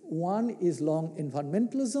 One is long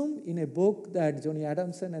environmentalism in a book that Joni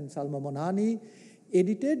Adamson and Salma Monani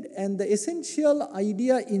edited, and the essential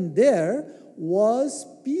idea in there was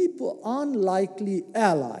people unlikely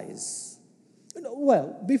allies.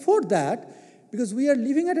 Well, before that, because we are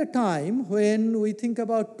living at a time when we think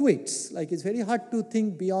about tweets, like it's very hard to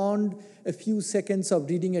think beyond a few seconds of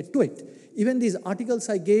reading a tweet. Even these articles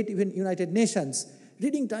I get, even United Nations,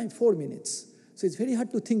 reading time 4 minutes. So it's very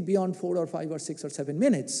hard to think beyond 4 or 5 or 6 or 7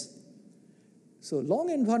 minutes. So long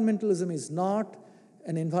environmentalism is not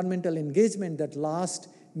an environmental engagement that lasts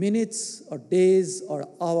minutes or days or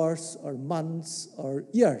hours or months or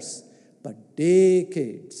years, but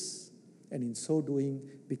decades, and in so doing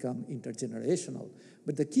become intergenerational.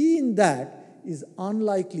 But the key in that is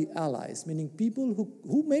unlikely allies, meaning people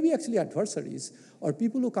who may be actually adversaries or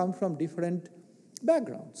people who come from different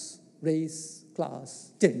backgrounds, race,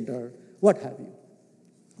 class, gender, what have you.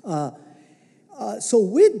 So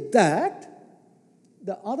with that,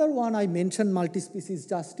 the other one I mentioned, multispecies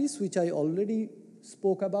justice, which I already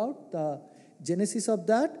spoke about, the genesis of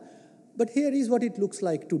that. But here is what it looks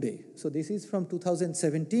like today. So this is from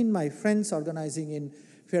 2017, my friends organizing in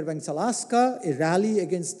Fairbanks, Alaska, a rally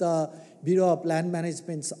against the Bureau of Land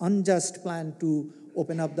Management's unjust plan to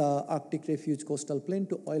open up the Arctic Refuge coastal plain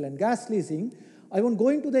to oil and gas leasing. I won't go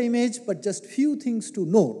into the image, but just few things to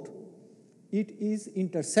note. It is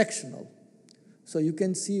intersectional. So you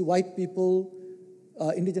can see white people,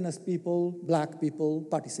 indigenous people, black people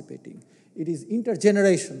participating. It is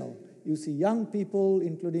intergenerational. You see young people,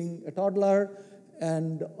 including a toddler,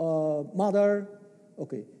 and mother,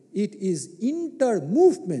 okay. It is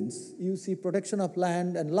inter-movements. You see protection of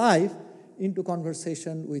land and life into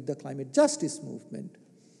conversation with the climate justice movement.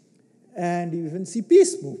 And you even see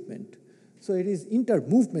peace movement. So it is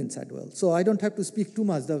inter-movements as well. So I don't have to speak too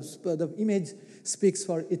much. The image speaks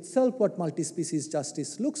for itself what multi-species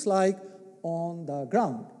justice looks like on the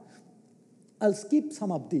ground. I'll skip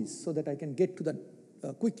some of these so that I can get to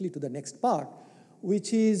the quickly to the next part,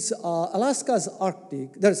 which is Alaska's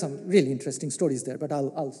Arctic. There are some really interesting stories there, but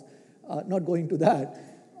I'll not go into that.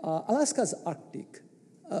 Alaska's Arctic.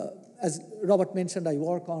 As Robert mentioned, I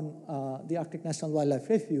work on the Arctic National Wildlife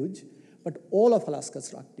Refuge, but all of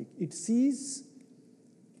Alaska's Arctic, it is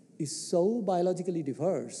so biologically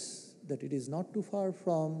diverse that it is not too far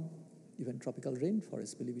from even tropical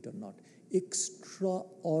rainforest, believe it or not.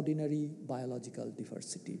 Extraordinary biological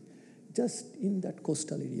diversity. Just in that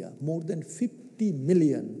coastal area, more than 50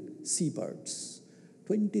 million seabirds,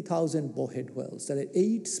 20,000 bowhead whales. There are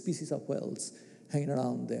 8 species of whales hanging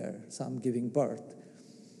around there, some giving birth.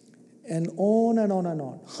 And on and on and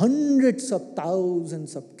on. Hundreds of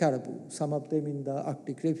thousands of caribou, some of them in the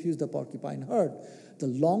Arctic Refuge, the porcupine herd, the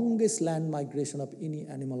longest land migration of any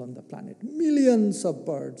animal on the planet. Millions of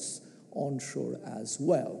birds onshore as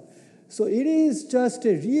well. So it is just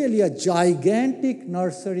really a gigantic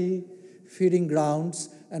nursery, feeding grounds,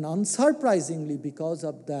 and unsurprisingly, because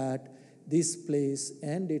of that, this place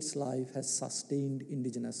and its life has sustained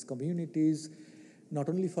indigenous communities, not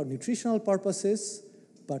only for nutritional purposes,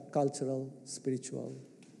 but cultural, spiritual.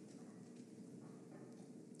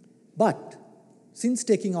 But since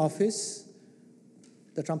taking office,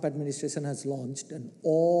 the Trump administration has launched an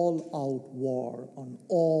all-out war on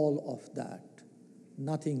all of that.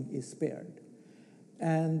 Nothing is spared.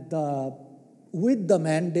 And with the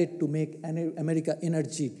mandate to make America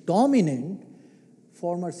energy dominant,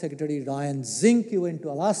 former Secretary Ryan Zinke went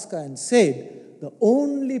to Alaska and said, the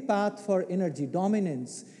only path for energy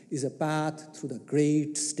dominance is a path through the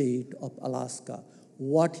great state of Alaska.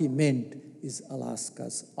 What he meant is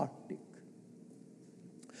Alaska's Arctic.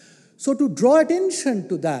 So to draw attention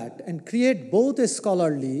to that and create both a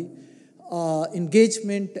scholarly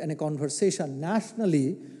engagement and a conversation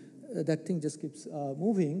nationally, that thing just keeps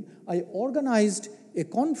moving, I organized a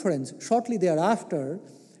conference shortly thereafter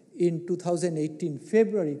in 2018,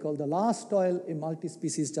 February, called The Last Oil, a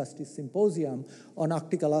Multispecies Justice Symposium on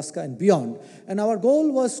Arctic, Alaska, and beyond. And our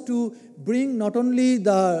goal was to bring not only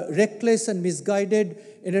the reckless and misguided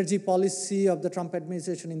energy policy of the Trump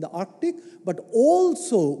administration in the Arctic, but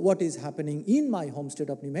also what is happening in my home state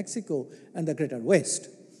of New Mexico and the Greater West.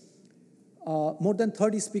 More than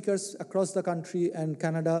 30 speakers across the country and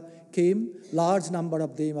Canada came. Large number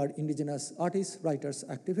of them are indigenous artists, writers,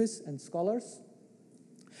 activists, and scholars.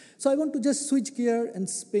 So I want to just switch gear and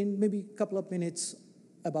spend maybe a couple of minutes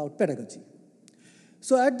about pedagogy.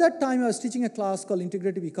 So at that time, I was teaching a class called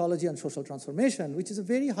Integrative Ecology and Social Transformation, which is a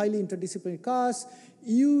very highly interdisciplinary class.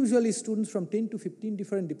 Usually students from 10 to 15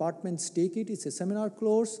 different departments take it. It's a seminar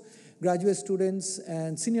course. Graduate students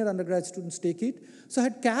and senior undergrad students take it. So I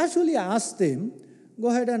had casually asked them, go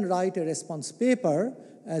ahead and write a response paper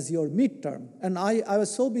as your midterm. And I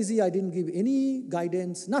was so busy, I didn't give any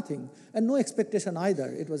guidance, nothing, and no expectation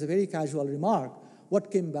either. It was a very casual remark.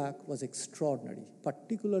 What came back was extraordinary,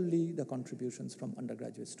 particularly the contributions from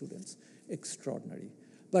undergraduate students, extraordinary.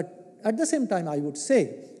 But at the same time, I would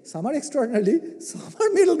say, some are extraordinary, some are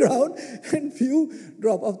middle ground, and few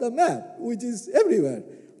drop off the map, which is everywhere.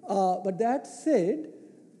 But that said,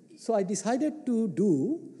 so I decided to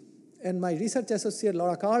do, and my research associate,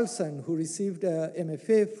 Laura Carlson, who received a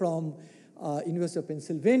MFA from University of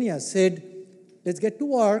Pennsylvania, said, let's get to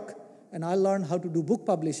work, and I'll learn how to do book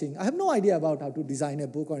publishing. I have no idea about how to design a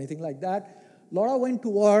book or anything like that. Laura went to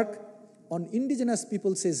work on Indigenous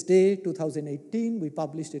People Says Day, 2018. We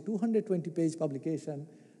published a 220-page publication,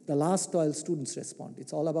 The Last Oil Students Respond.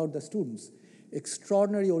 It's all about the students.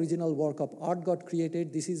 Extraordinary original work of art got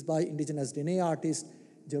created. This is by Indigenous DNA artist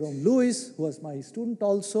Jerome Lewis, who was my student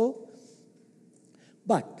also.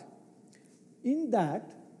 But in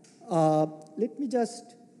that, let me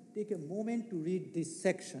just take a moment to read this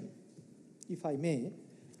section, if I may.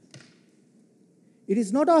 It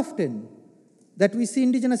is not often that we see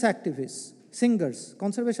indigenous activists, singers,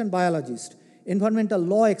 conservation biologists, environmental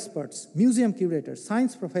law experts, museum curators,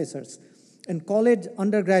 science professors, and college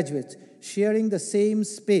undergraduates sharing the same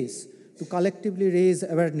space to collectively raise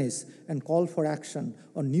awareness and call for action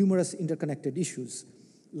on numerous interconnected issues.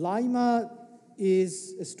 Laima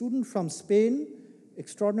is a student from Spain,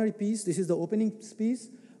 extraordinary piece. This is the opening piece.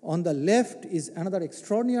 On the left is another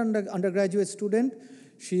extraordinary undergraduate student.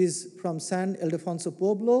 She is from San Ildefonso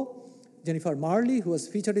Pueblo, Jennifer Marley, who was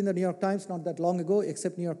featured in the New York Times not that long ago,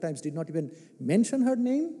 except New York Times did not even mention her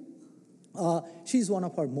name. She's one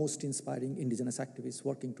of our most inspiring indigenous activists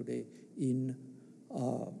working today in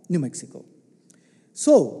New Mexico.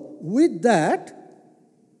 So with that,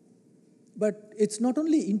 but it's not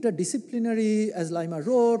only interdisciplinary, as Laima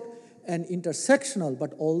wrote, and intersectional,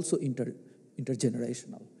 but also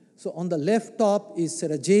intergenerational. So on the left top is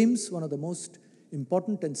Sarah James, one of the most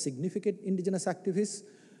important and significant indigenous activists,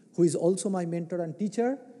 who is also my mentor and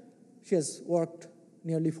teacher. She has worked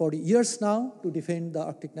nearly 40 years now to defend the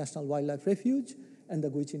Arctic National Wildlife Refuge and the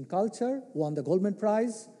Gwich'in culture, won the Goldman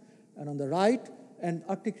Prize. And on the right, and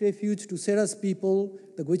Arctic Refuge to Sarah's people,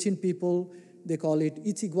 the Gwich'in people, they call it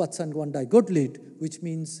Ichigwatsan Gwandai Godlit, which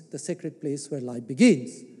means the sacred place where life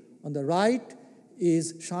begins. On the right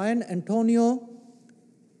is Cheyenne Antonio,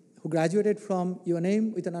 who graduated from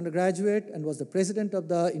UNAM with an undergraduate and was the president of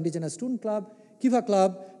the Indigenous Student Club. Kiva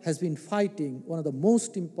Club has been fighting, one of the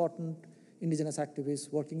most important indigenous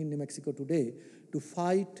activists working in New Mexico today, to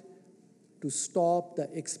fight to stop the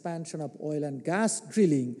expansion of oil and gas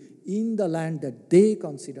drilling in the land that they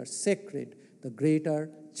consider sacred, the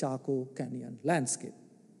greater Chaco Canyon landscape.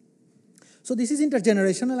 So this is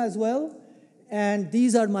intergenerational as well. And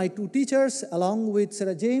these are my two teachers, along with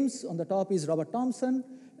Sarah James. On the top is Robert Thompson,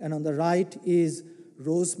 and on the right is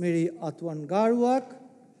Rosemary Atwan Garwak.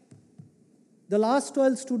 The Last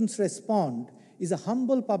 12 Students Respond is a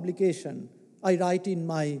humble publication I write in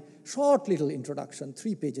my short little introduction,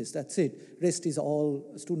 3 pages, that's it. Rest is all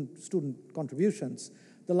student contributions.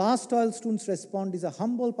 The Last 12 Students Respond is a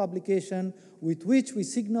humble publication with which we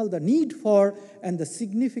signal the need for and the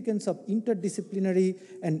significance of interdisciplinary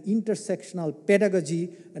and intersectional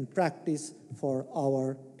pedagogy and practice for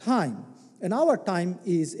our time. And our time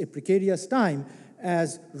is a precarious time,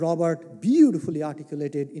 as Robert beautifully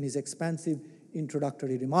articulated in his expansive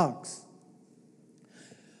introductory remarks.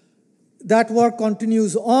 That work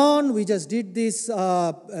continues on. We just did this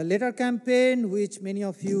letter campaign, which many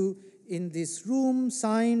of you in this room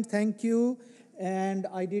signed, thank you. And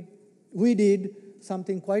we did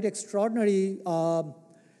something quite extraordinary.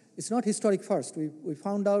 It's not historic first. We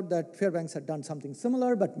found out that Fairbanks had done something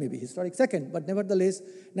similar, but maybe historic second, but nevertheless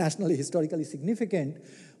nationally, historically significant.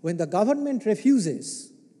 When the government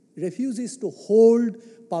refuses to hold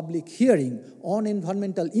public hearing on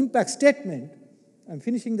environmental impact statement, I'm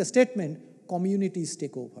finishing the statement, communities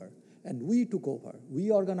take over. And we took over. We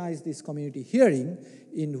organized this community hearing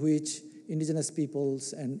in which indigenous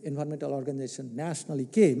peoples and environmental organizations nationally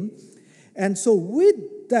came. And so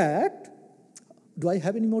with that, do I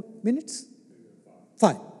have any more minutes?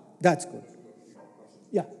 5. That's good.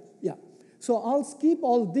 Yeah. So I'll skip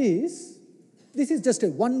all this. This is just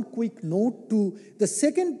one quick note to the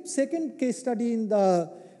second case study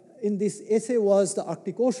in this essay was the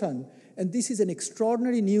Arctic Ocean. And this is an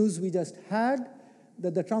extraordinary news we just had,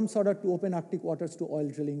 that the Trump's order to open Arctic waters to oil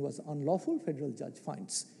drilling was unlawful, federal judge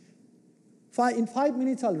finds. In 5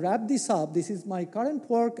 minutes, I'll wrap this up. This is my current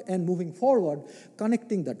work and moving forward,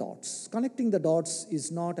 connecting the dots. Connecting the dots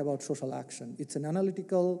is not about social action. It's an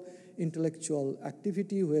analytical, intellectual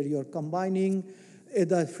activity where you're combining,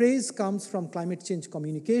 the phrase comes from climate change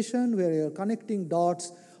communication, where you're connecting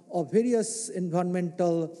dots of various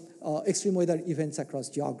environmental extreme weather events across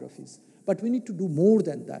geographies. But we need to do more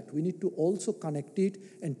than that. We need to also connect it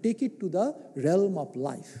and take it to the realm of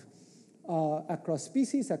life, across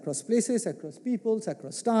species, across places, across peoples,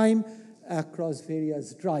 across time, across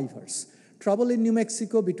various drivers. Trouble in New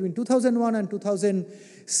Mexico between 2001 and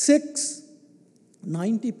 2006,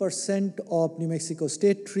 90% of New Mexico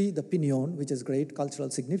state tree, the pinon, which has great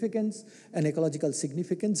cultural significance and ecological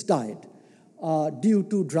significance, died due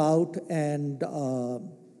to drought and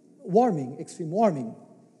warming, extreme warming.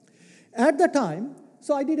 At the time,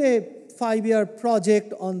 so I did a 5-year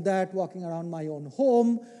project on that, walking around my own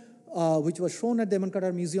home, which was shown at the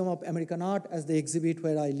Eamon Museum of American Art as the exhibit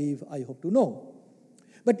where I live, I hope to know.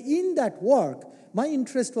 But in that work, my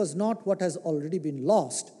interest was not what has already been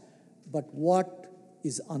lost, but what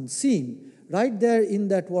is unseen. Right there in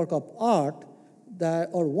that work of art,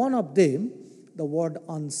 or one of them, the word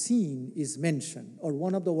unseen is mentioned, or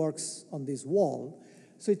one of the works on this wall.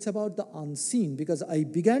 So it's about the unseen, because I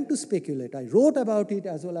began to speculate. I wrote about it,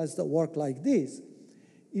 as well as the work like this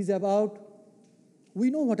is about,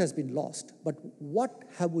 we know what has been lost, but what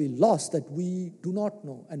have we lost that we do not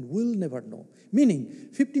know and will never know? Meaning,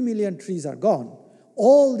 50 million trees are gone.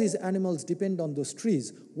 All these animals depend on those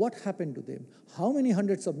trees. What happened to them? How many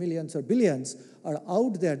hundreds of millions or billions are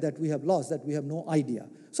out there that we have lost, that we have no idea?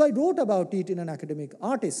 So I wrote about it in an academic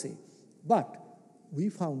art essay, but we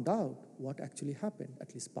found out what actually happened,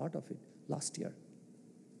 at least part of it, last year.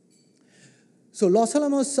 So Los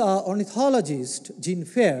Alamos ornithologist Jean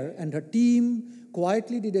Fair and her team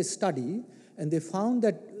quietly did a study, and they found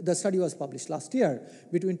that the study was published last year.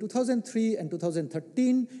 Between 2003 and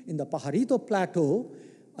 2013, in the Pajarito Plateau,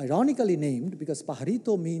 ironically named because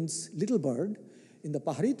Pajarito means little bird, in the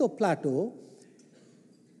Pajarito Plateau,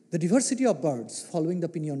 the diversity of birds following the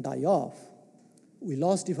Piñón die-off, we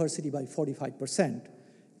lost diversity by 45%,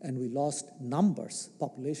 and we lost numbers,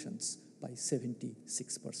 populations, by 76%.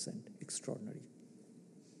 Extraordinary.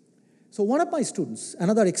 So one of my students,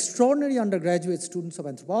 another extraordinary undergraduate students of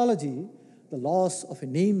anthropology, the loss of a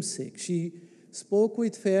namesake, she spoke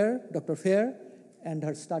with Fair, Dr. Fair, and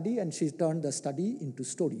her study, and she turned the study into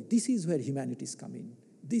story. This is where humanities come in.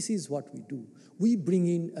 This is what we do. We bring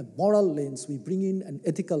in a moral lens, we bring in an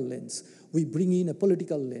ethical lens, we bring in a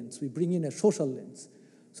political lens, we bring in a social lens.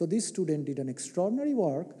 So this student did an extraordinary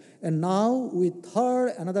work, and now with her,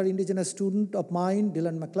 another indigenous student of mine,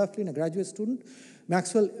 Dylan McLaughlin, a graduate student,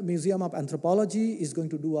 Maxwell Museum of Anthropology is going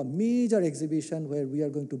to do a major exhibition where we are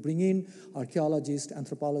going to bring in archaeologists,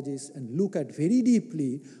 anthropologists, and look at very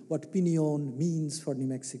deeply what Piñón means for New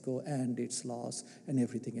Mexico and its loss and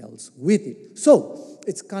everything else with it. So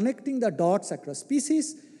it's connecting the dots across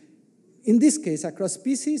species, in this case across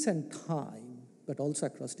species and time, but also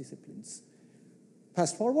across disciplines.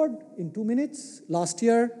 Fast forward in 2 minutes, last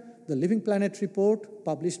year, the Living Planet report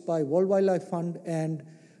published by World Wildlife Fund and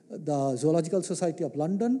the Zoological Society of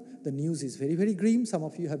London. The news is very, very grim. Some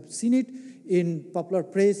of you have seen it in popular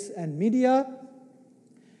press and media.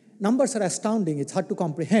 Numbers are astounding. It's hard to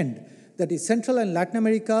comprehend. That is, Central and Latin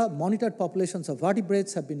America, monitored populations of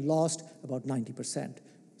vertebrates have been lost about 90%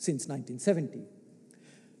 since 1970.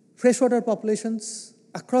 Freshwater populations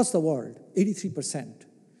across the world, 83%.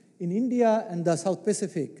 In India and the South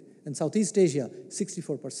Pacific and Southeast Asia,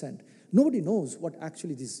 64%. Nobody knows what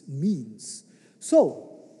actually this means. So,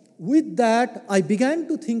 with that, I began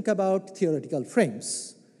to think about theoretical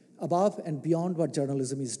frames above and beyond what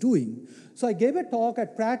journalism is doing. So I gave a talk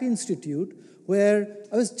at Pratt Institute where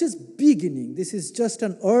I was just beginning. This is just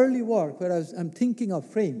an early work where I'm thinking of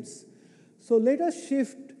frames. So let us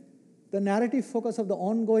shift the narrative focus of the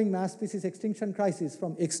ongoing mass species extinction crisis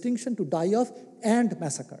from extinction to die-off and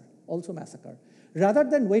massacre, also massacre. Rather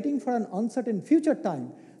than waiting for an uncertain future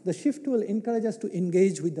time, the shift will encourage us to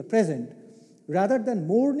engage with the present. Rather than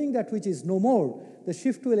mourning that which is no more, the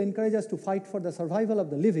shift will encourage us to fight for the survival of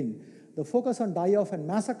the living. The focus on die-off and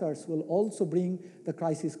massacres will also bring the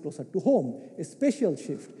crisis closer to home, a spatial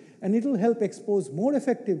shift, and it will help expose more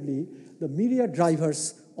effectively the myriad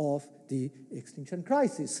drivers of the extinction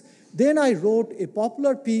crisis. Then I wrote a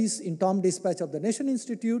popular piece in Tom Dispatch of the Nation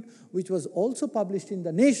Institute, which was also published in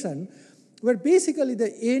The Nation, where basically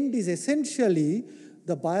the end is essentially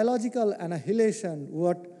the biological annihilation,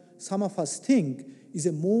 what some of us think is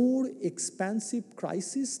a more expansive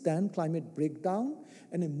crisis than climate breakdown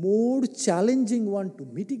and a more challenging one to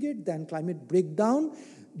mitigate than climate breakdown.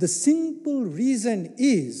 The simple reason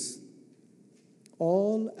is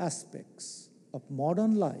all aspects of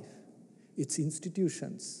modern life, its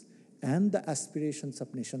institutions, and the aspirations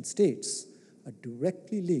of nation states are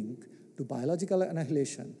directly linked to biological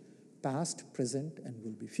annihilation, past, present, and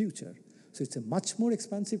will be future. So it's a much more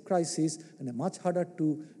expansive crisis and a much harder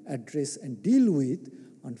to address and deal with.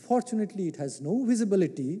 Unfortunately, it has no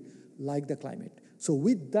visibility like the climate. So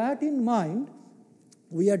with that in mind,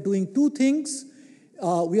 we are doing two things.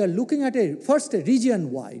 We are looking at first a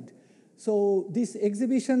region-wide. So this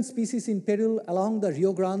exhibition, Species in Peril along the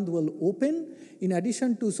Rio Grande, will open. In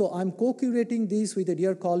addition to, so I'm co-curating this with a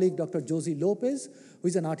dear colleague, Dr. Josie Lopez, who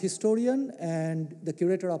is an art historian and the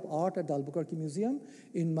curator of art at the Albuquerque Museum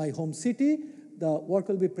in my home city. The work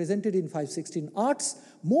will be presented in 516 Arts.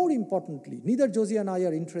 More importantly, neither Josie and I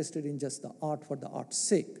are interested in just the art for the art's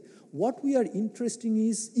sake. What we are interested in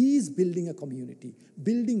is building a community,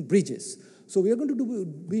 building bridges. So we are going to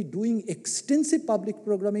be doing extensive public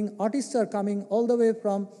programming. Artists are coming all the way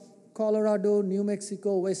from Colorado, New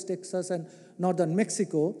Mexico, West Texas, and northern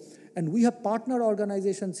Mexico. And we have partner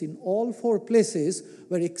organizations in all 4 places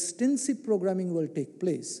where extensive programming will take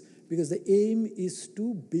place, because the aim is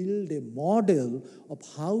to build a model of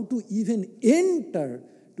how to even enter,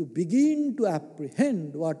 to begin to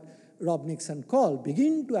apprehend what Rob Nixon called,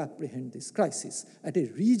 begin to apprehend this crisis at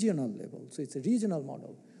a regional level. So it's a regional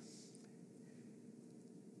model.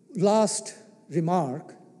 Last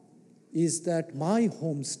remark is that my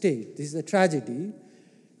home state, this is a tragedy,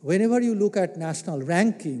 whenever you look at national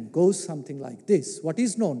ranking, goes something like this. What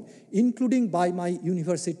is known, including by my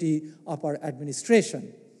university upper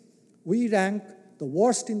administration, we rank the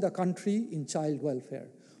worst in the country in child welfare.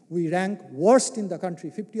 We rank worst in the country,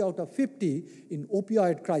 50 out of 50 in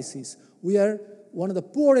opioid crisis. We are one of the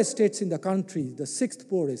poorest states in the country, the 6th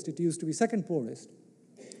poorest. It used to be 2nd poorest.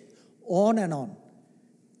 On and on.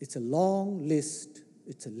 It's a long list.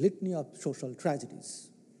 It's a litany of social tragedies.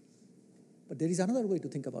 But there is another way to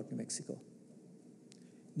think about New Mexico.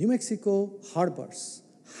 New Mexico harbors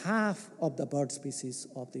half of the bird species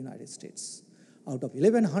of the United States. Out of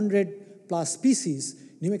 1,100 plus species,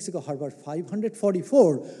 New Mexico harbors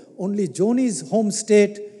 544. Only Joni's home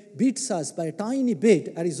state beats us by a tiny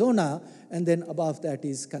bit, Arizona, and then above that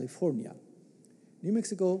is California. New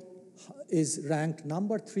Mexico is ranked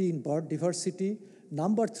number 3 in bird diversity,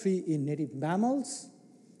 number 3 in native mammals,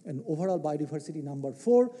 and overall biodiversity number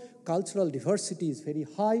 4. Cultural diversity is very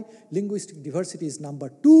high. Linguistic diversity is number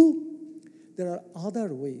 2. There are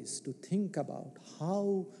other ways to think about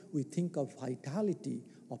how we think of vitality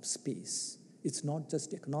of space. It's not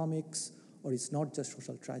just economics, or it's not just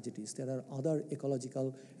social tragedies. There are other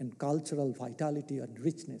ecological and cultural vitality and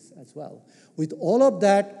richness as well. With all of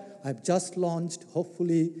that, I've just launched,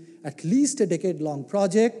 hopefully, at least a decade-long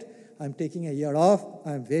project. I'm taking a year off.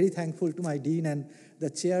 I'm very thankful to my dean and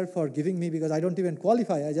the chair for giving me, because I don't even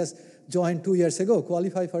qualify. I just joined 2 years ago,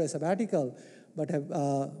 qualify for a sabbatical. But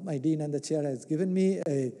my dean and the chair has given me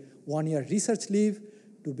a 1-year research leave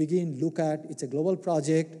to begin look at. It's a global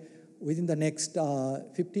project. Within the next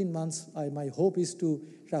 15 months, my hope is to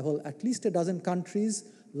travel at least a dozen countries.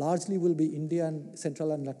 Largely will be India and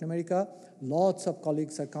Central and Latin America. Lots of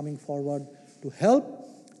colleagues are coming forward to help.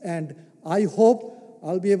 And I hope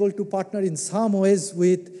I'll be able to partner in some ways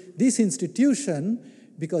with this institution,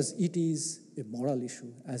 because it is a moral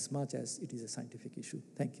issue as much as it is a scientific issue.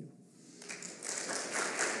 Thank you.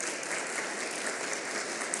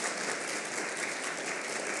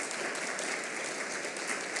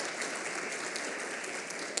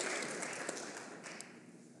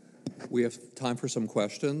 We have time for some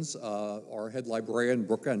questions. Our head librarian,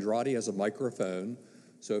 Brooke Andrade, has a microphone.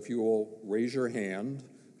 So if you will raise your hand,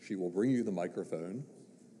 she will bring you the microphone.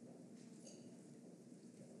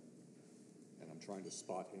 And I'm trying to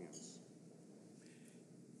spot hands.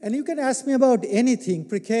 And you can ask me about anything,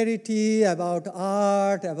 precarity, about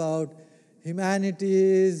art, about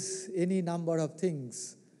humanities, any number of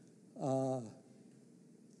things.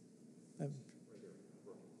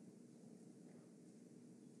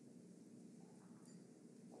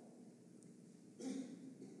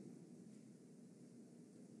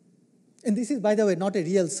 And this is, by the way, not a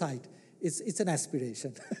real site. It's an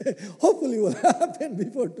aspiration. Hopefully it will happen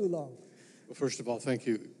before too long. Well, first of all, thank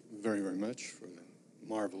you very, very much for the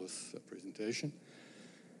marvelous presentation.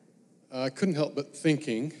 I couldn't help but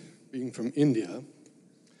thinking, being from India,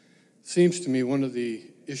 seems to me one of the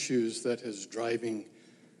issues that is driving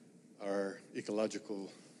our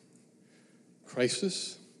ecological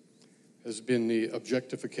crisis has been the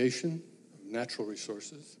objectification of natural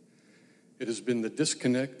resources. It has been the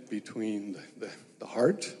disconnect between the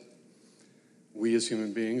heart, we as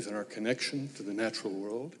human beings, and our connection to the natural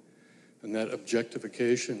world, and that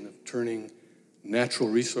objectification of turning natural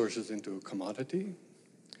resources into a commodity.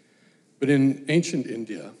 But in ancient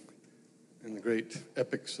India, in the great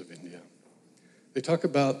epics of India, they talk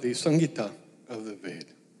about the Sangita of the Ved,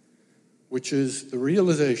 which is the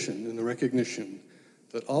realization and the recognition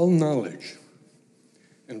that all knowledge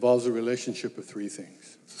involves a relationship of 3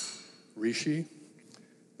 things. Rishi,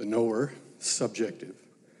 the knower, subjective.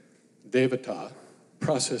 Devata,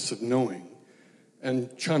 process of knowing. And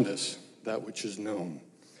Chandas, that which is known.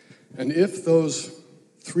 And if those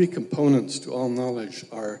 3 components to all knowledge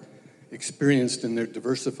are experienced in their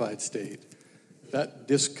diversified state, that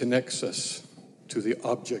disconnects us to the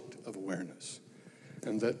object of awareness.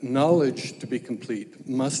 And that knowledge, to be complete,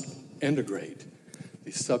 must integrate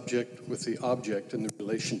the subject with the object and the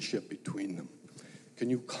relationship between them. Can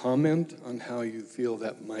you comment on how you feel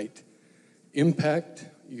that might impact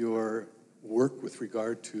your work with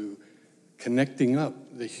regard to connecting up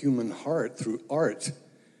the human heart through art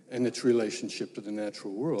and its relationship to the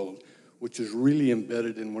natural world, which is really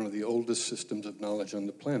embedded in one of the oldest systems of knowledge on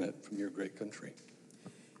the planet from your great country?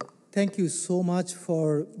 Thank you so much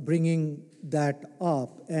for bringing that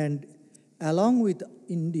up. And along with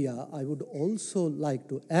India, I would also like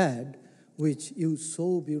to add, which you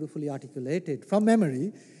so beautifully articulated from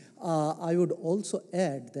memory, I would also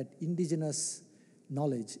add that indigenous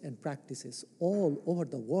knowledge and practices all over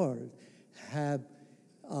the world have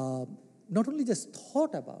not only just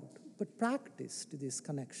thought about, but practiced this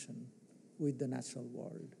connection with the natural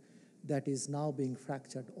world that is now being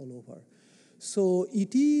fractured all over. So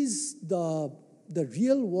it is the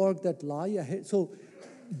real work that lie ahead. So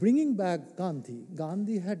bringing back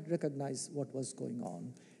Gandhi had recognized what was going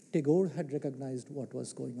on. Tagore had recognized what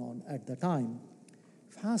was going on at the time.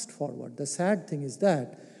 Fast forward, the sad thing is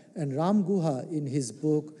that, and Ram Guha in his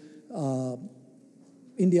book,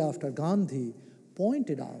 India After Gandhi,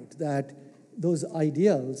 pointed out that those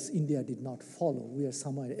ideals India did not follow. We are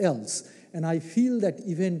somewhere else. And I feel that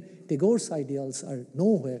even Tagore's ideals are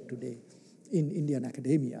nowhere today in Indian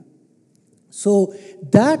academia. So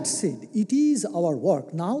that said, it is our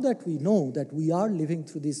work. Now that we know that we are living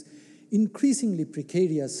through this increasingly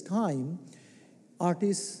precarious time,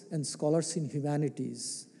 artists and scholars in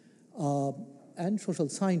humanities and social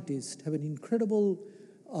scientists have an incredible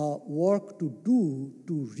work to do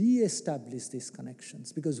to re-establish these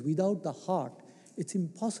connections, because without the heart, it's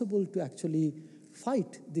impossible to actually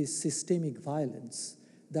fight this systemic violence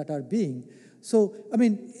that are being. So, I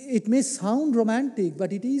mean, it may sound romantic,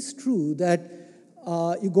 but it is true that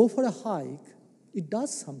you go for a hike, it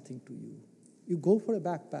does something to you. You go for a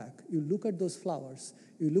backpack, you look at those flowers,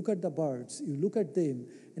 you look at the birds, you look at them,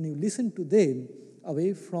 and you listen to them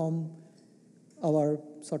away from our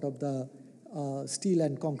sort of the steel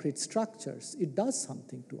and concrete structures. It does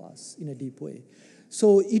something to us in a deep way.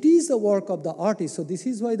 So it is the work of the artist. So this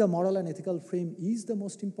is why the moral and ethical frame is the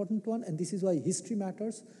most important one, and this is why history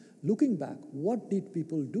matters. Looking back, what did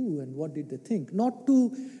people do and what did they think? Not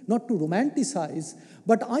to romanticize,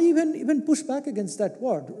 but I even push back against that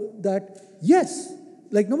word, that yes,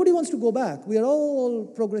 like nobody wants to go back. We are all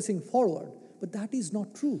progressing forward, but that is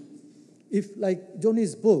not true. If like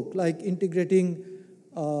Joni's book, like integrating,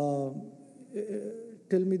 tell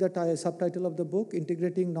me the subtitle of the book,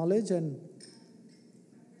 Integrating Knowledge and...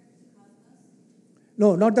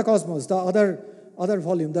 No, not the Cosmos, the other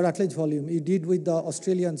volume, the Rutledge volume, he did with the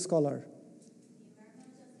Australian scholar.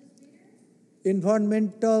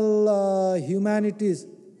 Environmental humanities.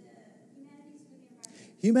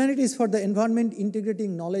 Humanities for the environment,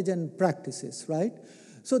 integrating knowledge and practices, right?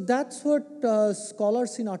 So that's what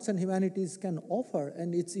scholars in arts and humanities can offer,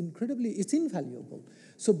 and it's invaluable.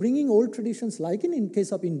 So bringing old traditions, like in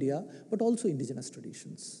case of India, but also indigenous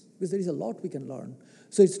traditions, because there is a lot we can learn.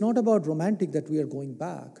 So it's not about romantic that we are going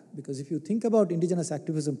back, because if you think about indigenous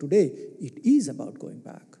activism today, it is about going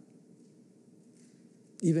back,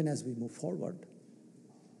 even as we move forward.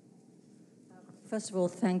 First of all,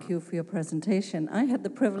 thank you for your presentation. I had the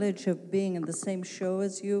privilege of being in the same show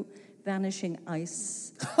as you, Vanishing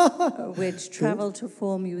Ice, which traveled to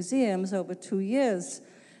 4 museums over 2 years.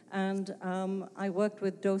 And I worked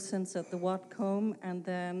with docents at the Whatcom, and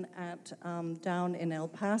then at down in El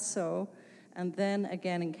Paso, and then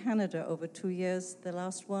again in Canada over 2 years. The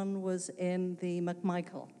last one was in the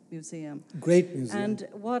McMichael Museum. Great museum. And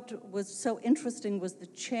what was so interesting was the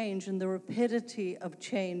change and the rapidity of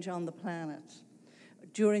change on the planet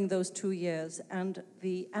during those 2 years, and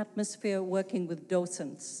the atmosphere working with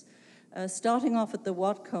docents. Starting off at the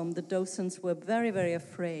Whatcom, the docents were very, very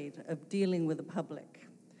afraid of dealing with the public.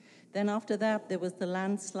 Then after that, there was the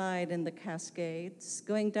landslide in the Cascades.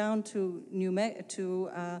 Going down to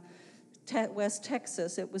West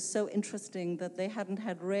Texas, it was so interesting that they hadn't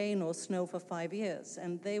had rain or snow for 5 years,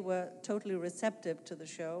 and they were totally receptive to the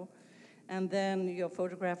show. And then your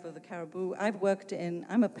photograph of the caribou.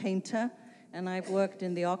 I'm a painter, and I've worked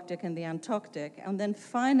in the Arctic and the Antarctic. And then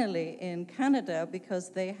finally in Canada, because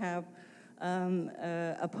they have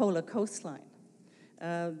a polar coastline,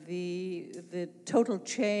 the total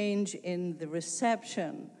change in the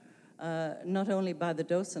reception, not only by the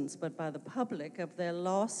docents, but by the public, of their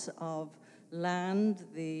loss of land.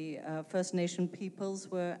 The First Nation peoples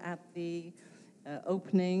were at the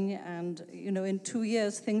opening, and in 2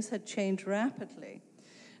 years, things had changed rapidly.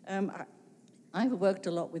 I've worked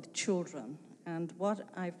a lot with children, and what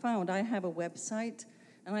I found, I have a website,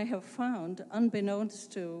 and I have found,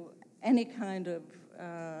 unbeknownst to any kind of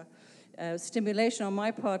stimulation on my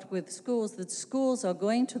part with schools, that schools are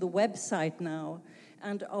going to the website now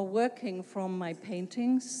and are working from my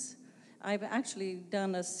paintings. I've actually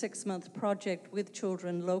done a 6-month project with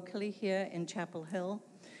children locally here in Chapel Hill.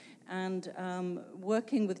 And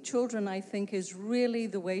working with children, I think, is really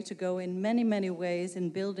the way to go in many, many ways in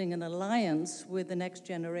building an alliance with the next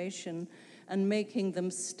generation and making them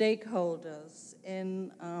stakeholders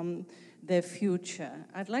in their future.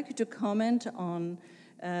 I'd like you to comment on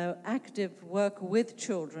active work with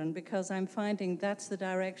children, because I'm finding that's the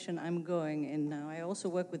direction I'm going in now. I also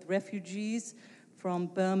work with refugees from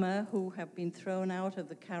Burma who have been thrown out of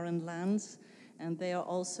the Karen lands, and they are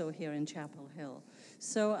also here in Chapel Hill.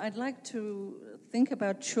 So I'd like to think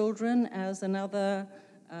about children as another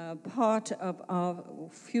part of our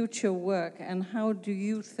future work, and how do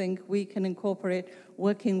you think we can incorporate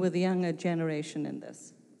working with the younger generation in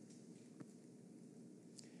this?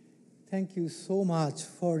 Thank you so much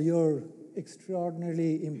for your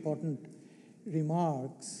extraordinarily important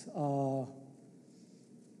remarks. So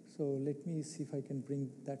let me see if I can bring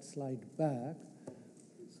that slide back.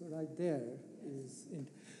 So right there is.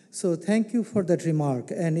 So thank you for that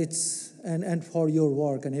remark, and and for your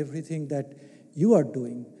work and everything that you are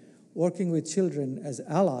doing. Working with children as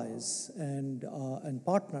allies and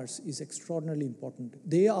partners is extraordinarily important.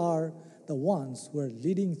 They are the ones who are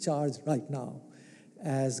leading charge right now.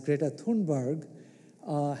 As Greta Thunberg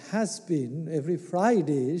has been, every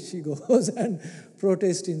Friday she goes and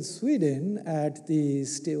protests in Sweden at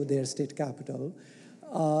their state capital.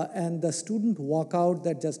 And the student walkout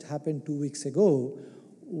that just happened 2 weeks ago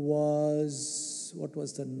was, what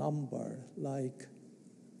was the number? Like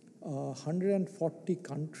 140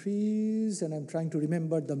 countries, and I'm trying to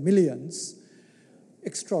remember the millions.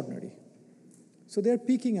 Extraordinary. So they're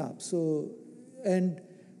picking up. And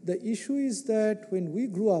the issue is that when we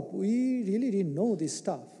grew up, we really didn't know this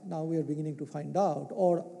stuff. Now we are beginning to find out,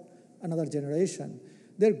 or another generation.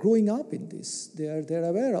 They're growing up in this. They're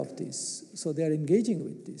aware of this. So they're engaging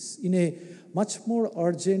with this in a much more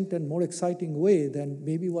urgent and more exciting way than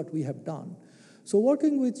maybe what we have done. So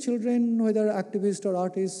working with children, whether activists or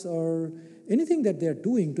artists or anything that they're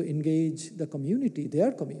doing to engage the community,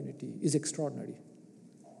 their community, is extraordinary.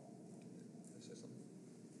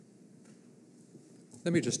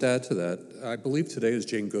 Let me just add to that. I believe today is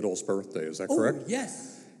Jane Goodall's birthday. Is that correct? Oh,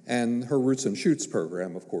 yes. And her Roots and Shoots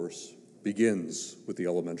program, of course, begins with the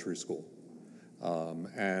elementary school.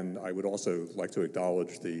 And I would also like to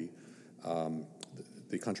acknowledge the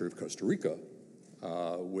country of Costa Rica,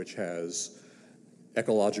 which has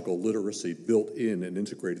ecological literacy built in and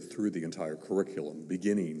integrated through the entire curriculum,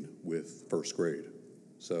 beginning with first grade.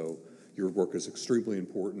 So your work is extremely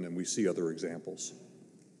important, and we see other examples.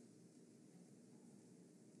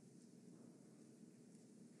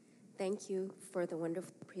 Thank you for the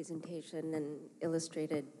wonderful presentation and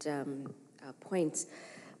illustrated points.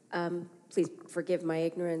 Please forgive my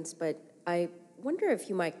ignorance, but I wonder if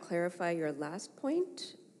you might clarify your last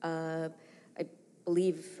point. I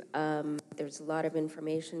believe there's a lot of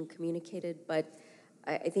information communicated, but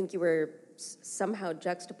I think you were somehow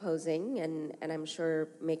juxtaposing and I'm sure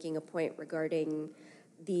making a point regarding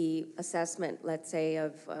the assessment, let's say,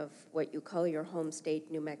 of what you call your home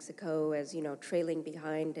state, New Mexico, as, trailing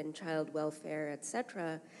behind in child welfare, et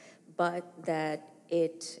cetera, but that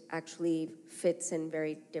it actually fits in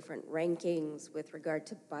very different rankings with regard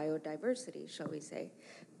to biodiversity, shall we say.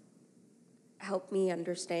 Help me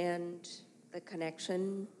understand the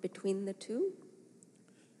connection between the two?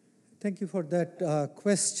 Thank you for that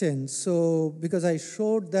question. So, because I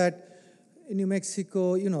showed that in New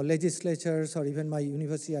Mexico, legislatures or even my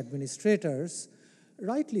university administrators,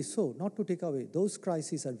 rightly so, not to take away, those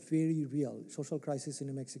crises are very real. Social crisis in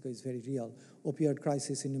New Mexico is very real. Opioid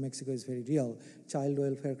crisis in New Mexico is very real. Child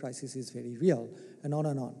welfare crisis is very real, and on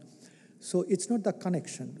and on. So it's not the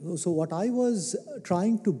connection. So what I was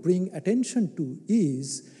trying to bring attention to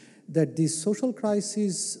is that these social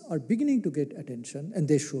crises are beginning to get attention, and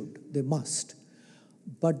they should, they must.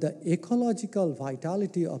 But the ecological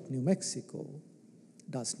vitality of New Mexico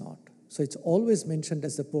does not. So it's always mentioned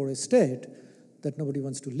as the poorest state, that nobody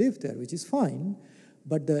wants to live there, which is fine.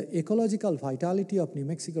 But the ecological vitality of New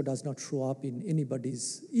Mexico does not show up in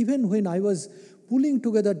anybody's. Even when I was pulling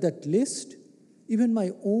together that list, even my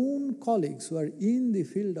own colleagues who are in the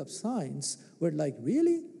field of science were like,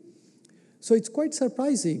 really? So it's quite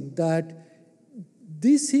surprising that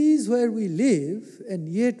this is where we live, and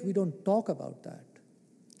yet we don't talk about that.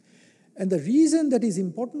 And the reason that is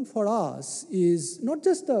important for us is not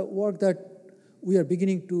just the work that we are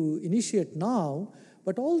beginning to initiate now,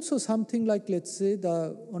 but also something like, let's say,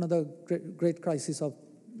 one of the great crises of,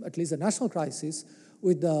 at least the national crisis,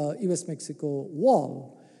 with the US-Mexico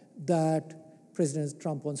wall that President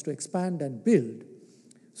Trump wants to expand and build.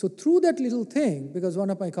 So through that little thing, because one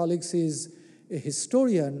of my colleagues is a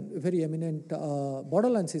historian, a very eminent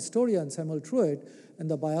borderlands historian, Samuel Truitt,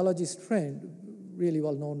 and the biologist friend, really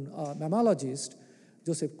well-known mammalogist,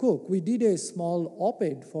 Joseph Cook, we did a small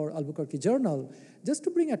op-ed for Albuquerque Journal just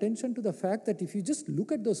to bring attention to the fact that if you just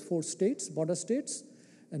look at those 4 states, border states,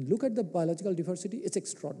 and look at the biological diversity, it's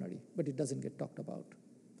extraordinary, but it doesn't get talked about.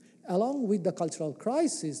 Along with the cultural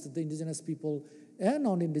crisis that the indigenous people and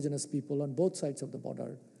non-indigenous people on both sides of the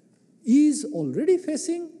border is already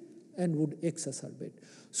facing and would exacerbate.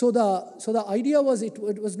 So the idea was it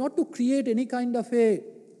was not to create any kind of a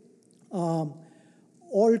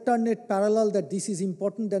alternate parallel that this is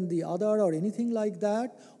important than the other or anything like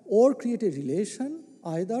that, or create a relation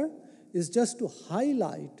either, is just to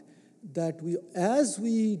highlight that as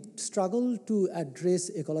we struggle to address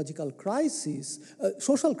ecological crisis,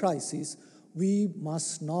 social crisis, we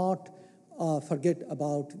must not forget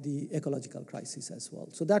about the ecological crisis as well.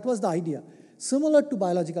 So that was the idea. Similar to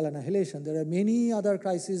biological annihilation, there are many other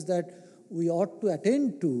crises that we ought to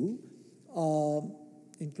attend to,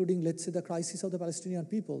 including, let's say, the crisis of the Palestinian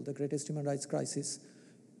people, the greatest human rights crisis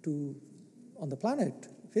on the planet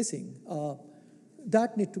facing.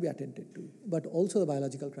 That need to be attended to, but also the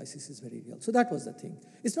biological crisis is very real. So that was the thing.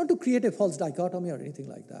 It's not to create a false dichotomy or anything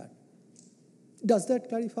like that. Does that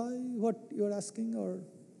clarify what you're asking,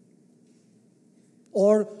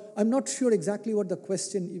 or I'm not sure exactly what the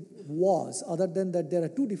question was, other than that there are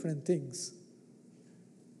two different things.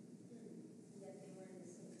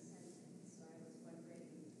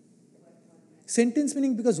 Sentence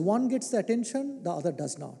meaning because one gets the attention, the other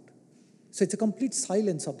does not. So it's a complete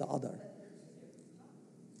silence of the other.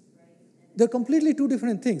 They're completely two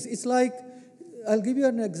different things. It's like, I'll give you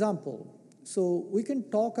an example. So we can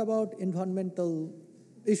talk about environmental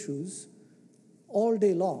issues all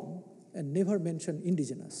day long and never mention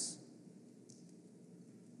indigenous.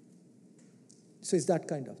 So it's that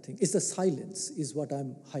kind of thing. It's the silence is what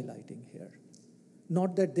I'm highlighting here.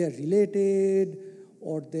 Not that they're related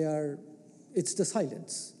or it's the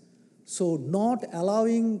silence. So not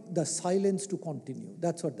allowing the silence to continue.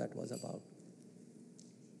 That's what that was about.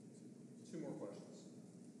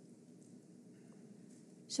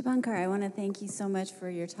 Subhankar, I want to thank you so much for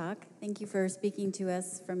your talk. Thank you for speaking to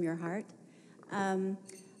us from your heart.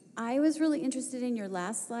 I was really interested in your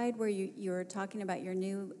last slide where you were talking about your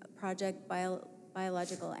new project,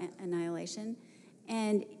 Biological Annihilation.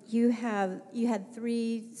 And you had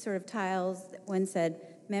three sort of tiles. One said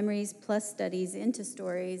memories plus studies into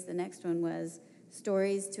stories. The next one was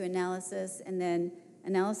stories to analysis, and then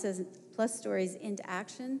analysis plus stories into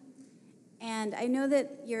action. And I know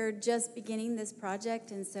that you're just beginning this project,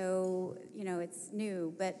 and so, it's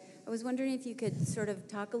new, but I was wondering if you could sort of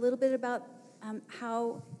talk a little bit about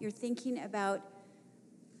how you're thinking about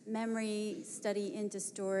memory study into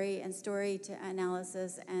story and story to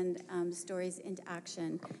analysis and stories into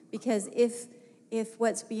action. Because if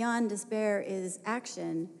what's beyond despair is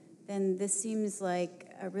action, then this seems like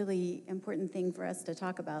a really important thing for us to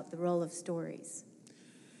talk about, the role of stories.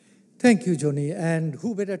 Thank you, Joni. And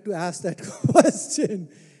who better to ask that question?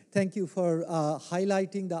 Thank you for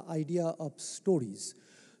highlighting the idea of stories.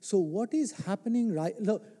 So what is happening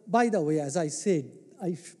by the way, as I said,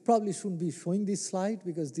 I probably shouldn't be showing this slide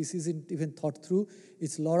because this isn't even thought through.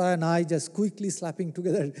 It's Laura and I just quickly slapping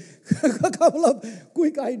together a couple of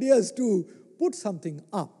quick ideas to put something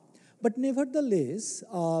up. But nevertheless,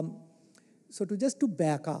 so to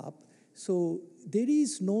back up, so there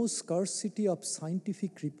is no scarcity of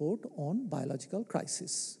scientific report on biological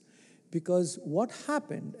crisis. Because what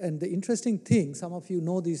happened, and the interesting thing, some of you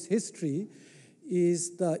know this history,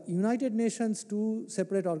 is the United Nations, two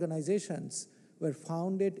separate organizations, were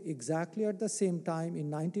founded exactly at the same time in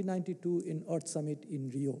 1992 in Earth Summit in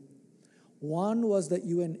Rio. One was the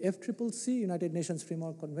UNFCCC, United Nations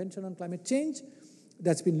Framework Convention on Climate Change,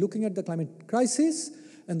 that's been looking at the climate crisis,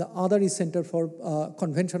 and the other is Center for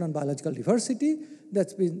Convention on Biological Diversity,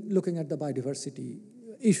 that's been looking at the biodiversity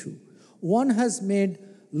issue. One has made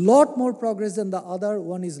lot more progress than the other,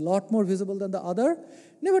 one is lot more visible than the other.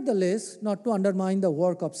 Nevertheless, not to undermine the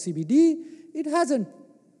work of CBD, it hasn't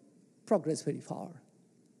progressed very far.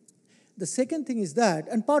 The second thing is that,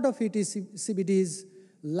 and part of it is CBD's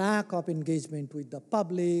lack of engagement with the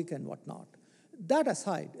public and whatnot. That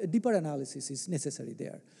aside, a deeper analysis is necessary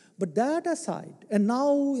there. But that aside, and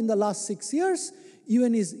now in the last 6 years,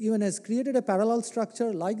 UN has created a parallel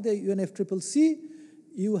structure like the UNFCCC.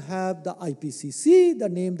 You have the IPCC, the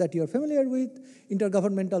name that you're familiar with,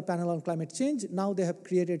 Intergovernmental Panel on Climate Change. Now they have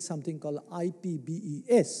created something called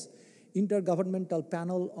IPBES, Intergovernmental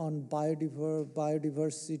Panel on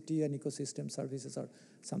Biodiversity and Ecosystem Services, or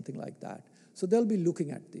something like that. So they'll be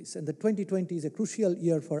looking at this, and the 2020 is a crucial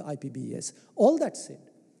year for IPBES. All that said,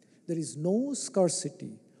 there is no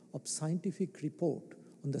scarcity of scientific report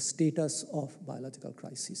on the status of biological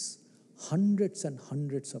crisis. Hundreds and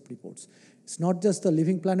hundreds of reports. It's not just the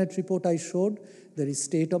Living Planet report I showed. There is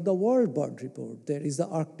State of the World Bird report. There is the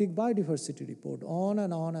Arctic Biodiversity report, on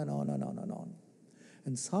and on and on and on and on.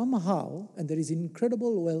 And somehow, and there is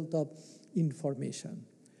incredible wealth of information,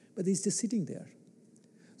 but it's just sitting there.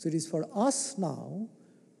 So it is for us now,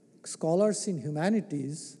 scholars in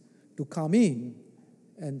humanities, to come in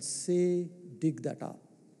and say, dig that up.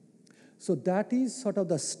 So that is sort of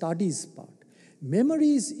the studies part.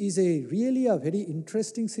 Memories is really a very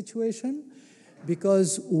interesting situation.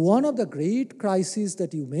 Because one of the great crises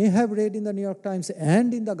that you may have read in the New York Times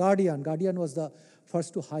and in the Guardian was the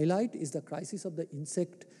first to highlight, is the crisis of the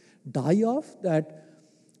insect die-off, that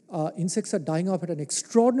insects are dying off at an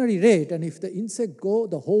extraordinary rate, and if the insect go,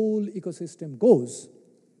 the whole ecosystem goes.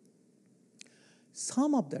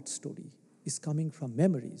 Some of that story is coming from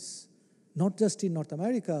memories, not just in North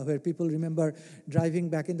America, where people remember driving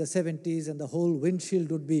back in the 70s and the whole windshield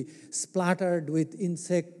would be splattered with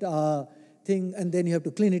insect thing, and then you have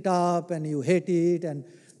to clean it up and you hate it and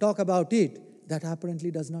talk about it. That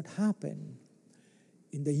apparently does not happen.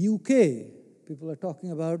 In the UK, people are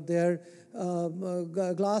talking about their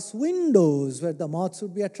glass windows where the moths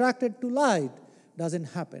would be attracted to light. Doesn't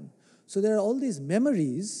happen. So there are all these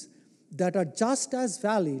memories that are just as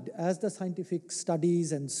valid as the scientific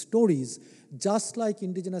studies and stories, just like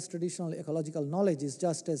indigenous traditional ecological knowledge is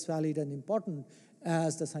just as valid and important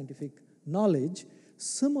as the scientific knowledge.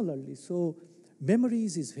 Similarly, so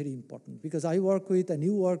memories is very important, because I work with, and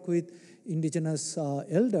you work with, indigenous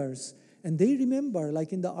elders, and they remember,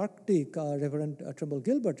 like in the Arctic, Reverend Trimble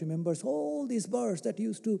Gilbert remembers all these birds that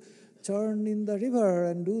used to churn in the river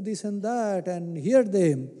and do this and that and hear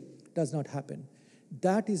them. Does not happen.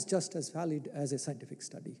 That is just as valid as a scientific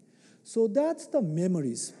study. So that's the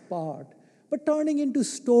memories part. But turning into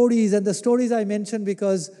stories, and the stories I mentioned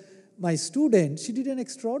because my student, she did an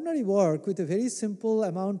extraordinary work with a very simple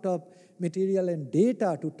amount of material and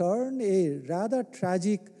data to turn a rather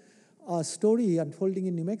tragic story unfolding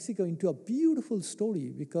in New Mexico into a beautiful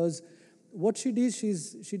story, because what she did,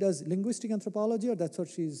 she does linguistic anthropology, or that's what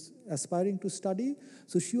she's aspiring to study.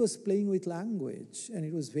 So she was playing with language, and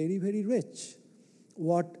it was very, very rich.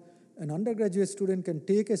 What an undergraduate student can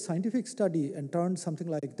take a scientific study and turn something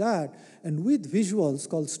like that, and with visuals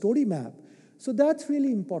called story map. So that's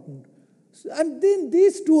really important. And then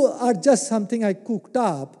these two are just something I cooked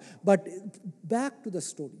up, but back to the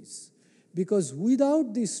stories. Because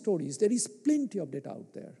without these stories, there is plenty of data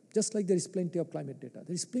out there. Just like there is plenty of climate data,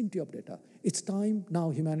 there is plenty of data. It's time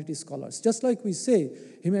now humanities scholars, just like we say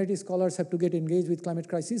humanities scholars have to get engaged with climate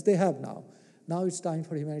crisis, they have now. Now it's time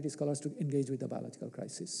for humanities scholars to engage with the biological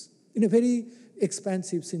crisis in a very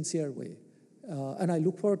expansive, sincere way. And I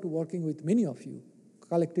look forward to working with many of you,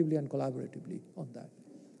 collectively and collaboratively, on that.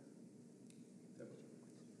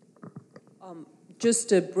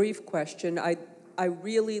 Just a brief question. I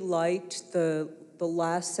really liked the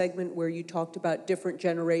last segment where you talked about different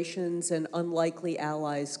generations and unlikely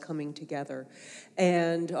allies coming together.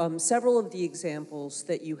 And several of the examples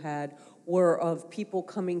that you had were of people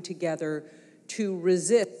coming together to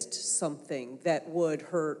resist something that would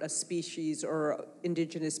hurt a species or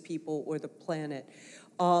indigenous people or the planet.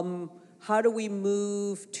 How do we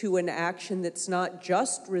move to an action that's not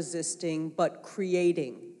just resisting, but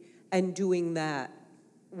creating and doing that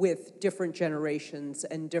with different generations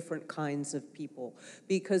and different kinds of people?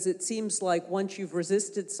 Because it seems like once you've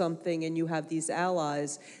resisted something and you have these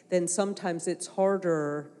allies, then sometimes it's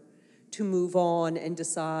harder to move on and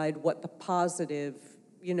decide what the positive,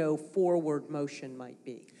 forward motion might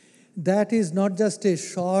be. That is not just a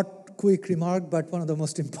short, quick remark, but one of the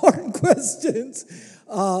most important questions,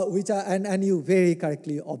 and you very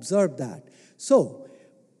correctly observed that. So,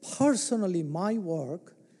 personally, my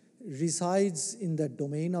work resides in the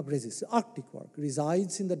domain of resistance. Arctic work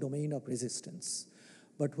resides in the domain of resistance.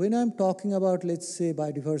 But when I'm talking about, let's say,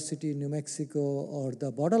 biodiversity in New Mexico or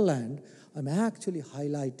the borderland, I'm actually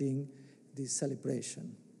highlighting this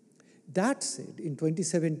celebration. That said, in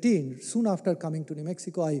 2017, soon after coming to New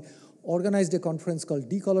Mexico, I organized a conference called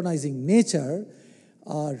Decolonizing Nature,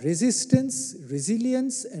 Resistance,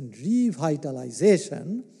 Resilience, and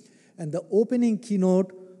Revitalization. And the opening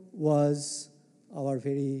keynote was our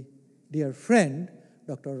very dear friend,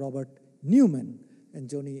 Dr. Robert Newman and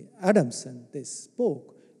Joni Adamson. They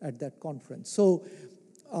spoke at that conference. So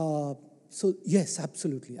yes,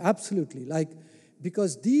 absolutely.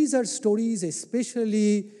 Because these are stories,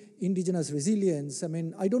 especially indigenous resilience. I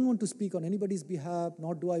mean, I don't want to speak on anybody's behalf,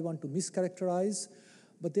 nor do I want to mischaracterize,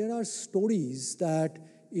 but there are stories that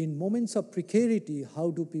in moments of precarity,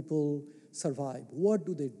 how do people survive? What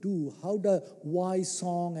do they do? Why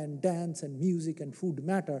song and dance and music and food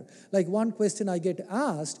matter? Like one question I get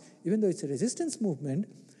asked, even though it's a resistance movement,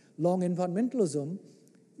 long environmentalism,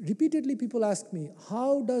 repeatedly people ask me,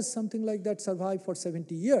 how does something like that survive for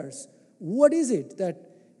 70 years? What is it that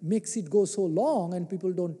makes it go so long and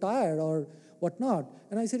people don't tire or whatnot?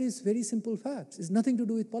 And I said, it's very simple facts. It's nothing to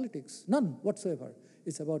do with politics, none whatsoever.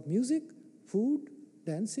 It's about music, food,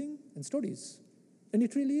 dancing, and stories. And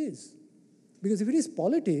it really is. Because if it is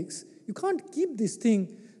politics, you can't keep this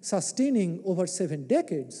thing sustaining over 7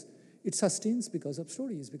 decades. it sustains because of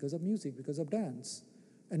stories, because of music, because of dance.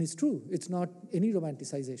 And it's true, it's not any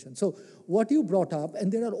romanticization. So what you brought up,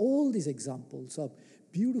 and there are all these examples of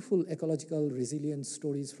beautiful ecological resilience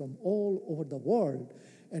stories from all over the world,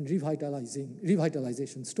 and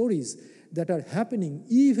revitalization stories that are happening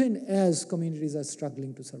even as communities are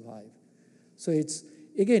struggling to survive. So it's,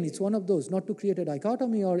 again, it's one of those, not to create a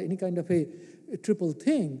dichotomy or any kind of a triple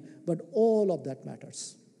thing, but all of that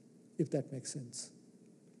matters, if that makes sense.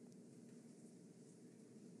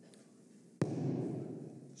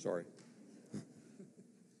 Sorry.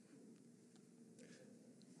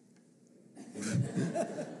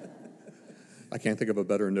 I can't think of a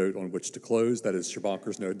better note on which to close. That is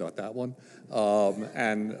Subhankar's note, not that one.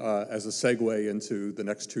 As a segue into the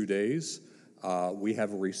next 2 days, we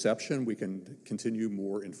have a reception. We can continue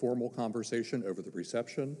more informal conversation over the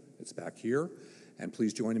reception. It's back here. And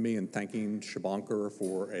please join me in thanking Subhankar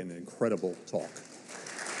for an incredible talk.